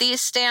meet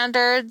these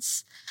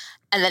standards.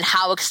 And then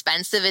how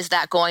expensive is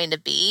that going to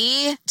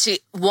be to,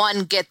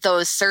 one, get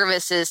those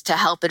services to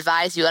help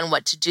advise you on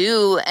what to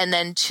do, and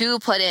then two,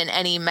 put in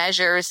any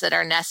measures that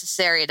are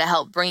necessary to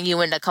help bring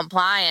you into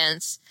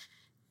compliance,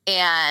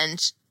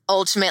 and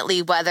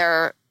ultimately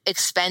whether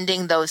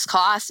expending those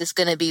costs is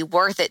going to be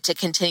worth it to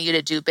continue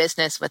to do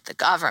business with the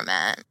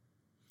government.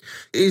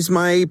 Is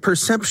my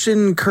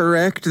perception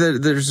correct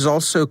that there's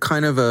also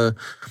kind of a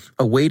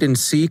wait and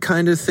see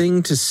kind of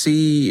thing to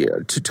see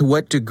to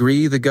what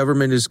degree the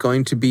government is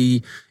going to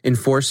be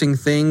enforcing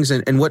things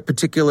and what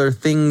particular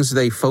things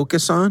they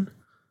focus on?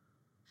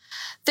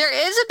 There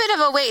is a bit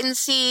of a wait and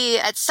see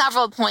at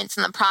several points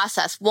in the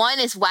process. One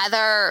is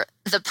whether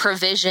the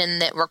provision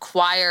that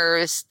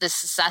requires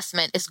this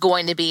assessment is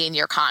going to be in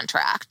your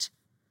contract.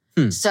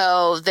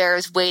 So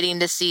there's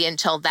waiting to see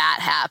until that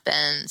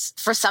happens.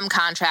 For some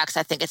contracts,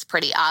 I think it's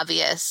pretty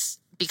obvious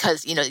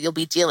because, you'll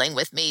be dealing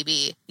with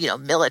maybe,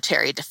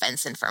 military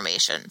defense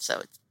information. So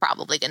it's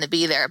probably going to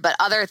be there. But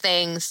other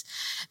things,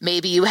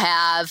 maybe you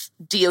have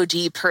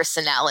DoD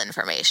personnel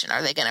information.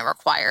 Are they going to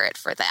require it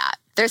for that?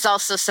 There's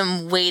also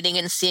some waiting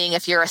and seeing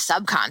if you're a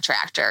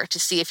subcontractor to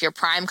see if your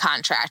prime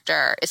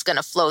contractor is going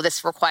to flow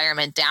this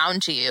requirement down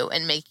to you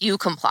and make you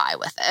comply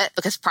with it,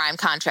 because prime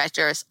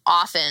contractors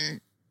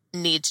often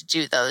need to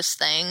do those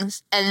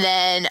things. And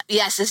then,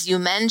 yes, as you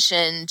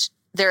mentioned,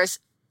 there's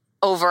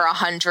over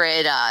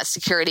 100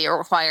 security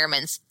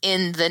requirements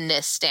in the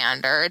NIST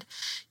standard.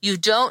 You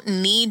don't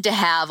need to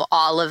have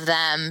all of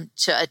them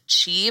to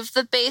achieve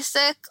the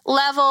basic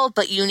level,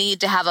 but you need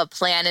to have a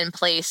plan in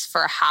place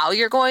for how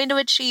you're going to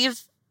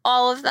achieve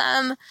all of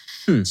them.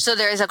 So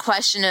there's a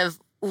question of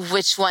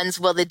which ones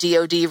will the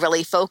DoD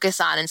really focus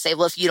on and say,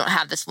 well, if you don't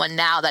have this one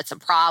now, that's a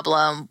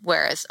problem.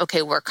 Whereas,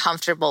 okay, we're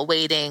comfortable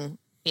waiting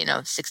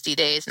 60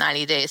 days,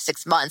 90 days,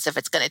 6 months, if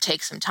it's going to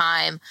take some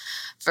time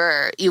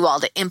for you all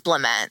to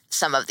implement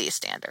some of these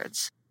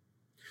standards.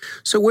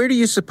 So where do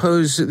you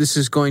suppose this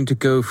is going to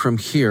go from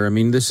here? I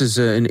mean, this is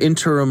an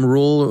interim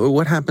rule.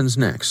 What happens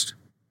next?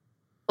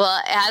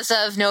 Well, as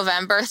of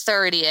November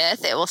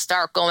 30th, it will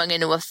start going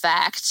into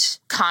effect.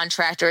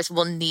 Contractors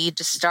will need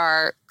to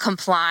start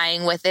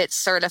complying with it,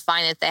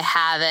 certifying that they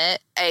have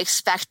it. I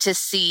expect to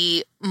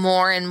see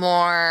more and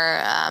more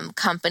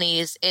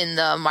companies in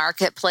the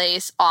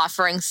marketplace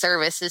offering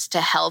services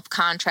to help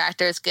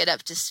contractors get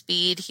up to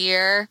speed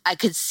here. I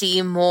could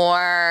see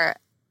more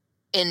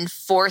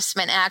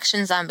enforcement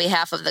actions on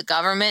behalf of the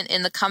government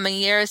in the coming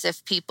years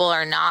if people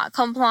are not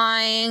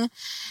complying.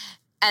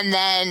 And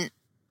then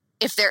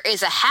if there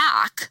is a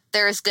hack,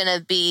 there's going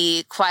to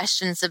be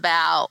questions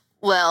about,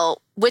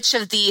 well, which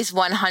of these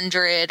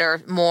 100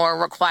 or more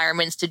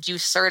requirements did you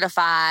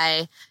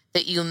certify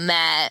that you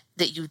met,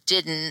 that you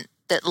didn't,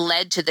 that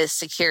led to this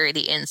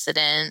security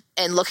incident,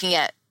 and looking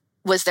at,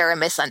 was there a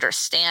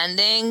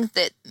misunderstanding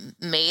that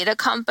made a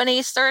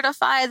company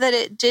certify that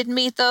it did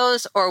meet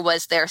those? Or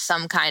was there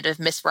some kind of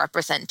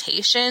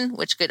misrepresentation,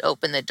 which could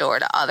open the door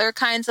to other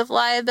kinds of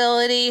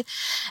liability?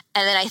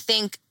 And then I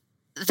think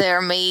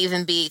there may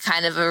even be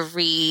kind of a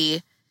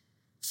refocus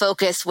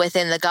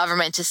within the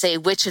government to say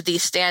which of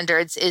these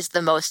standards is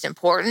the most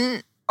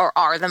important, or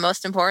are the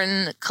most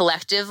important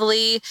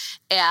collectively,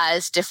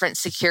 as different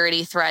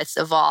security threats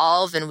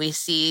evolve and we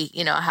see,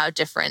 how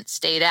different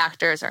state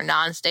actors or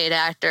non-state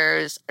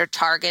actors are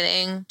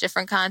targeting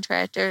different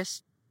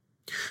contractors.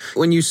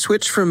 When you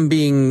switch from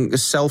being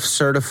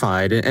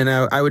self-certified, and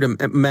I would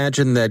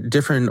imagine that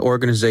different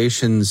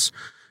organizations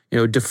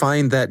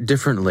define that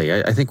differently.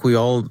 I think we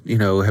all,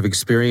 have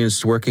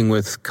experienced working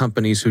with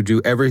companies who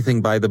do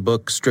everything by the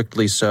book,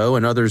 strictly so,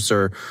 and others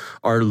are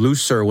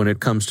looser when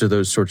it comes to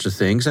those sorts of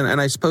things. And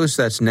I suppose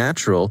that's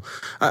natural.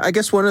 I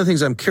guess one of the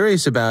things I'm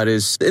curious about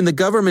is in the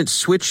government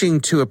switching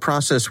to a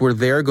process where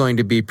they're going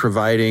to be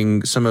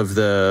providing some of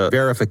the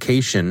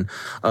verification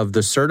of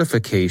the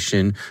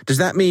certification. Does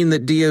that mean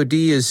that DoD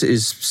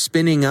is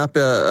spinning up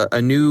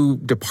a new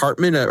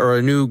department or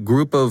a new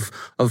group of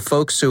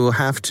folks who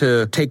have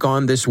to take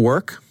on this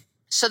work?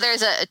 So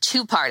there's a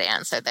two-part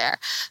answer there.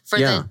 For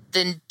the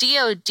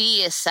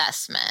DoD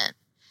assessment,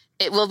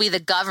 it will be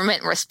the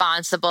government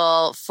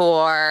responsible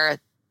for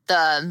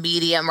the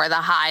medium or the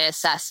high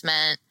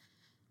assessment.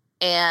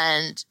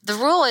 And the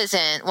rule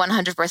isn't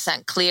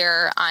 100%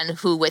 clear on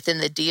who within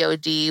the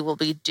DoD will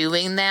be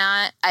doing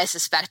that. I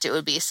suspect it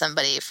would be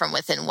somebody from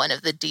within one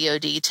of the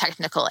DoD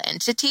technical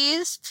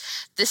entities.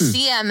 The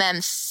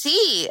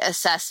CMMC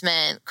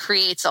assessment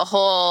creates a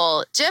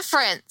whole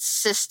different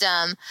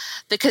system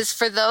because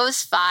for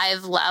those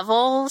 5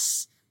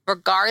 levels,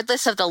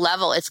 regardless of the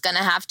level, it's going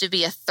to have to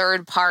be a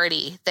third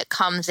party that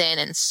comes in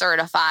and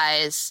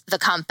certifies the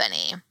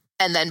company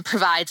and then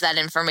provides that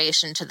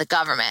information to the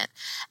government.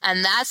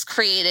 And that's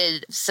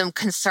created some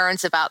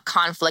concerns about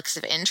conflicts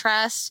of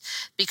interest,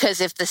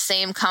 because if the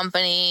same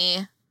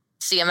company,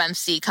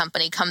 CMMC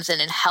company, comes in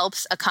and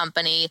helps a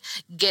company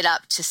get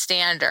up to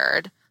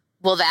standard,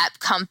 will that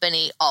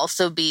company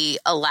also be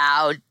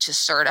allowed to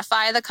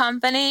certify the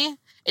company?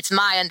 It's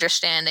my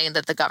understanding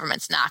that the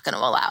government's not going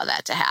to allow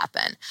that to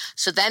happen.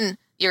 So then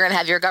you're going to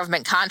have your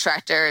government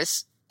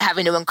contractors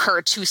having to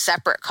incur 2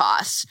 separate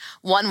costs,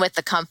 one with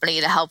the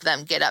company to help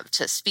them get up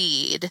to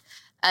speed,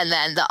 and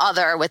then the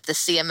other with the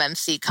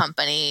CMMC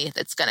company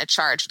that's going to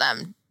charge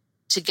them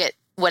to get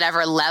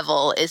whatever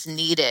level is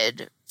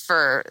needed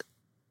for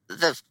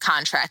the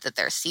contract that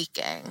they're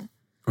seeking.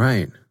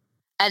 Right.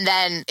 And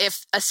then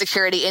if a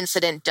security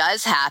incident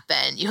does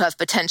happen, you have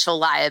potential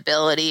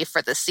liability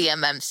for the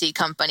CMMC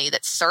company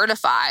that's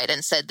certified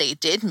and said they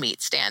did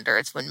meet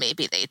standards when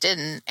maybe they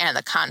didn't, and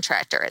the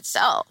contractor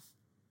itself.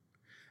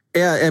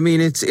 Yeah, I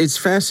mean, it's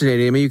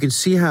fascinating. I mean, you can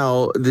see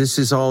how this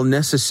is all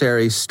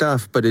necessary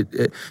stuff, but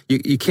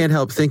you can't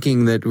help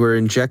thinking that we're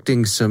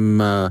injecting some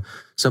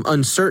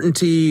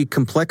uncertainty,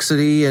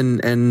 complexity,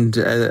 and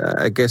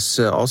I guess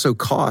also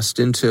cost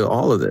into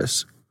all of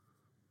this.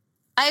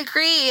 I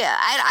agree.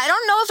 I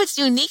don't know if it's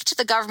unique to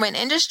the government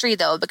industry,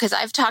 though, because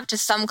I've talked to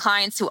some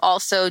clients who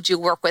also do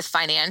work with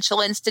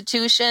financial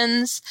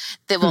institutions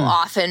that will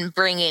often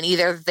bring in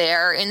either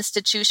their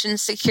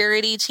institution's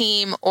security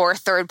team or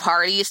third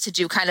parties to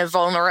do kind of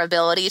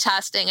vulnerability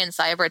testing and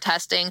cyber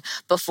testing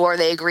before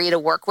they agree to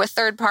work with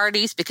third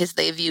parties because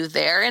they view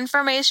their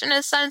information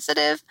as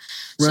sensitive.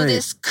 Right. So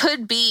this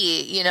could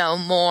be,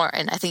 more,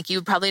 and I think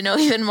you probably know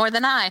even more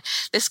than I,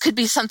 this could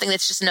be something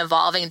that's just an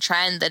evolving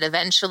trend that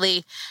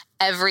eventually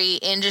every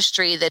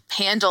industry that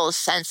handles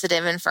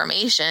sensitive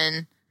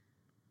information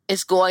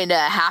is going to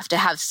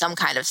have some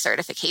kind of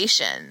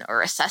certification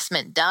or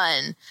assessment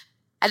done.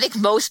 I think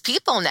most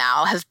people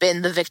now have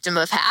been the victim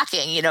of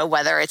hacking,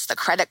 whether it's the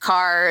credit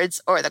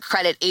cards or the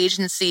credit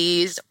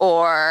agencies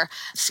or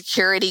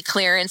security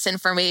clearance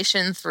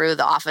information through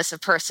the Office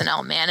of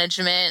Personnel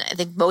Management. I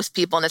think most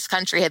people in this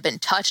country have been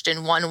touched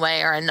in one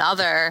way or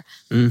another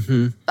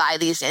by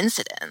these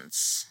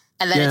incidents.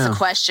 And then it's a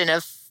question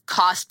of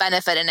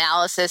cost-benefit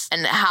analysis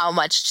and how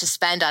much to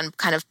spend on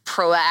kind of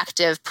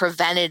proactive,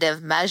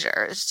 preventative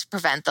measures to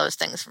prevent those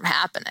things from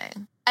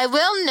happening. I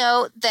will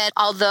note that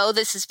although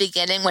this is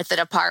beginning with the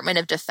Department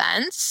of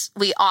Defense,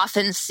 we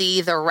often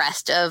see the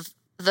rest of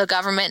the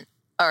government,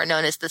 or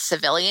known as the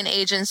civilian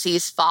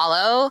agencies,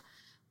 follow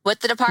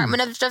what the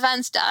Department of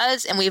Defense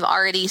does. And we've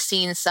already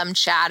seen some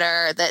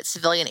chatter that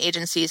civilian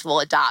agencies will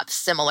adopt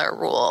similar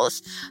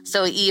rules.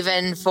 So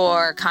even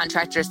for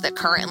contractors that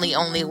currently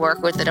only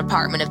work with the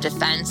Department of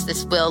Defense,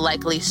 this will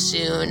likely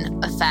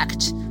soon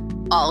affect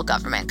all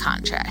government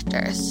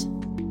contractors.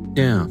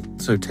 Yeah,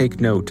 so take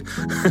note.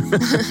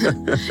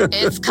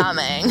 It's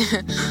coming.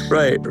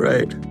 Right.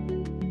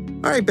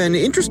 All right, Ben,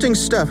 interesting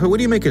stuff. What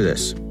do you make of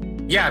this?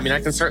 Yeah, I mean,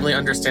 I can certainly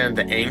understand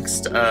the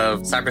angst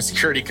of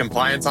cybersecurity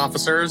compliance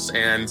officers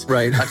and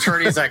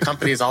attorneys at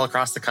companies all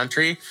across the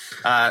country.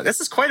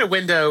 This is quite a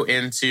window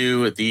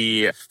into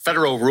the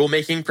federal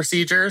rulemaking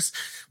procedures.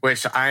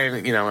 which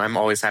I'm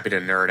always happy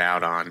to nerd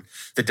out on.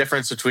 The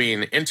difference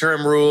between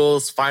interim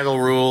rules, final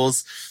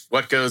rules,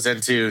 what goes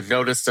into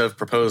notice of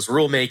proposed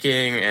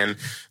rulemaking, and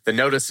the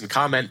notice and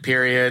comment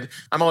period.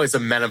 I'm always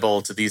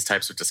amenable to these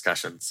types of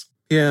discussions.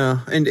 Yeah,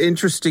 and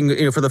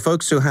interesting, for the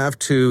folks who have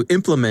to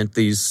implement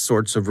these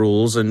sorts of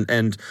rules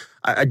and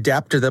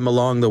adapt to them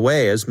along the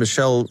way. As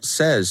Michelle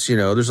says,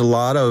 there's a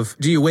lot of,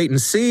 do you wait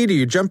and see? Do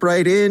you jump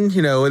right in?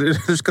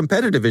 There's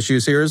competitive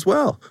issues here as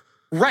well.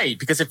 Right,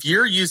 because if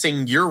you're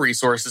using your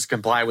resources to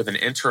comply with an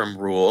interim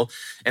rule,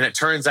 and it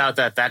turns out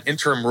that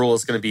interim rule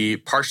is going to be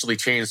partially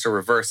changed or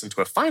reversed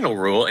into a final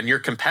rule, and your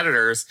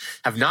competitors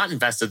have not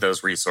invested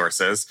those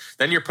resources,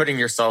 then you're putting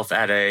yourself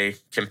at a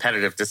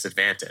competitive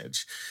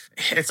disadvantage.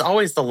 It's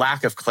always the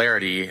lack of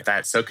clarity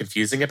that's so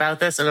confusing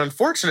about this. And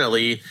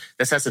unfortunately,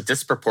 this has a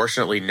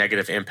disproportionately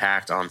negative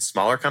impact on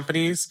smaller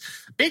companies.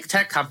 Big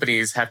tech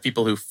companies have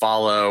people who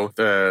follow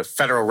the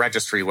Federal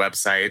Registry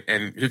website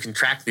and who can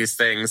track these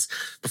things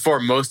before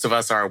most of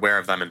us are aware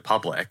of them in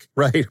public.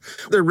 Right.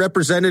 They're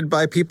represented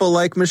by people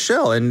like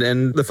Michelle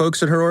and the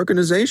folks at her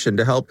organization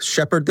to help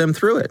shepherd them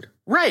through it.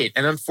 Right.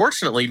 And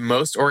unfortunately,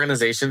 most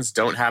organizations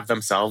don't have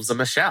themselves a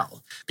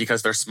Michelle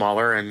because they're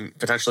smaller and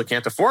potentially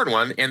can't afford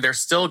one, and they're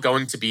still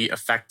going to be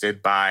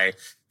affected by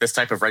this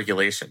type of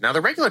regulation. Now, the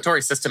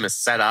regulatory system is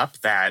set up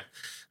that,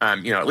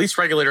 at least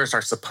regulators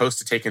are supposed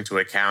to take into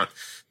account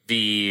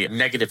the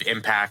negative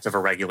impact of a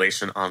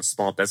regulation on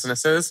small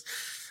businesses.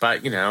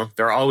 But, there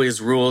are always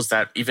rules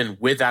that, even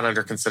with that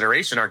under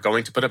consideration, are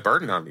going to put a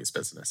burden on these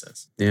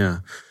businesses. Yeah.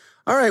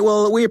 All right.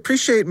 Well, we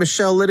appreciate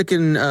Michelle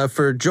Lydekin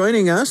for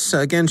joining us.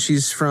 Again,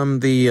 she's from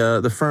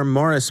the firm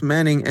Morris,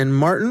 Manning &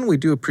 Martin. We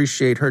do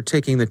appreciate her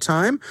taking the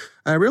time.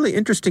 Really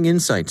interesting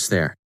insights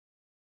there.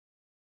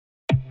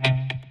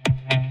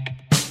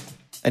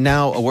 And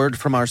now a word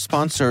from our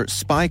sponsor,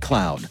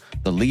 SpyCloud,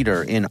 the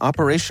leader in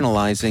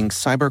operationalizing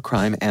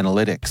cybercrime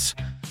analytics.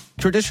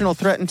 Traditional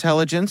threat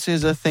intelligence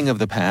is a thing of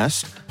the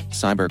past.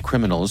 Cyber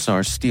criminals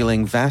are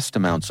stealing vast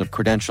amounts of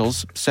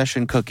credentials,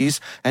 session cookies,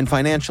 and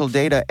financial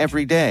data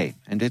every day,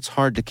 and it's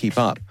hard to keep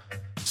up.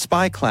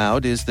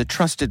 SpyCloud is the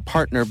trusted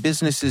partner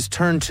businesses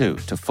turn to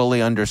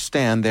fully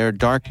understand their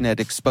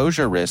darknet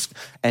exposure risk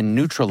and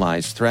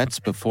neutralize threats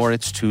before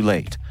it's too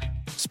late.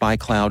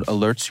 SpyCloud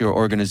alerts your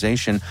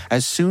organization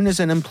as soon as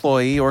an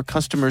employee or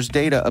customer's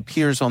data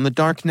appears on the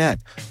dark net,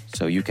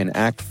 so you can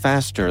act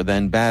faster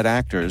than bad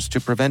actors to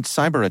prevent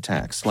cyber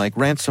attacks like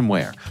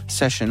ransomware,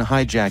 session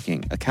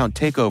hijacking, account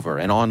takeover,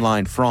 and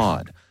online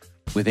fraud.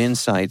 With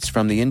insights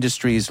from the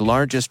industry's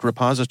largest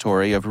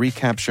repository of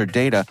recaptured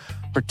data,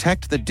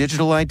 protect the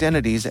digital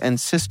identities and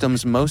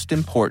systems most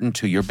important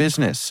to your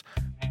business.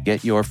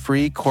 Get your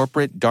free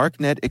corporate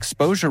darknet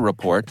exposure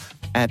report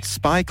at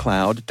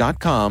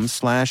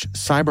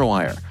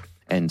spycloud.com/cyberwire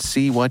and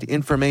see what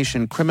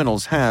information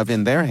criminals have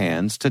in their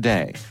hands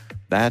today.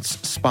 That's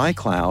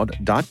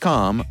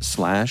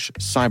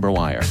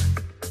spycloud.com/cyberwire.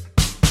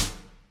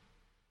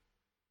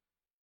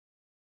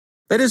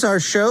 That is our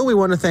show. We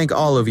want to thank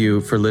all of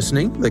you for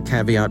listening. The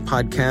Caveat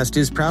podcast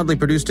is proudly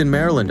produced in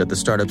Maryland at the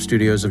startup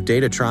studios of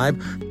Data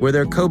Tribe, where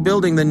they're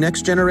co-building the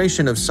next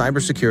generation of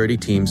cybersecurity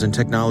teams and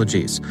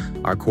technologies.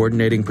 Our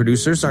coordinating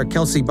producers are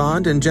Kelsey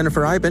Bond and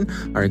Jennifer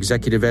Iben. Our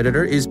executive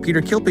editor is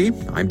Peter Kilpie.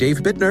 I'm Dave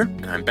Bittner.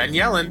 And I'm Ben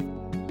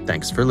Yellen.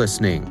 Thanks for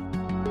listening.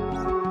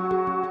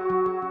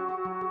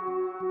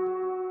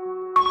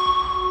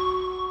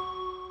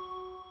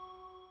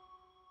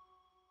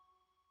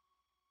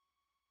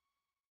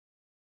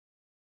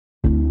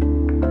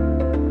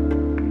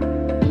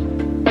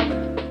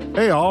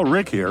 Hey all,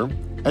 Rick here.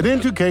 At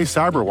N2K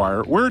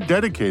CyberWire, we're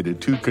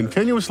dedicated to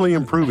continuously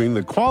improving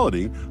the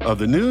quality of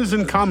the news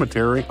and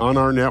commentary on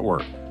our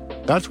network.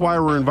 That's why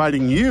we're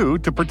inviting you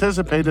to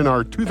participate in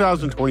our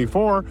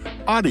 2024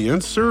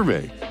 audience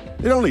survey.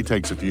 It only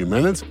takes a few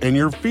minutes, and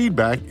your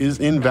feedback is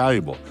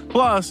invaluable.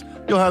 Plus,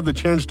 you'll have the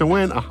chance to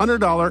win a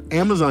 $100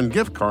 Amazon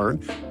gift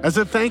card as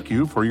a thank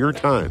you for your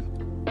time.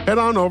 Head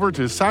on over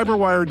to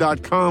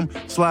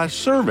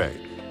cyberwire.com/survey.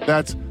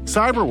 That's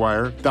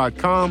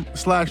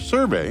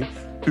cyberwire.com/survey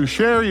to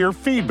share your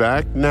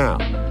feedback now.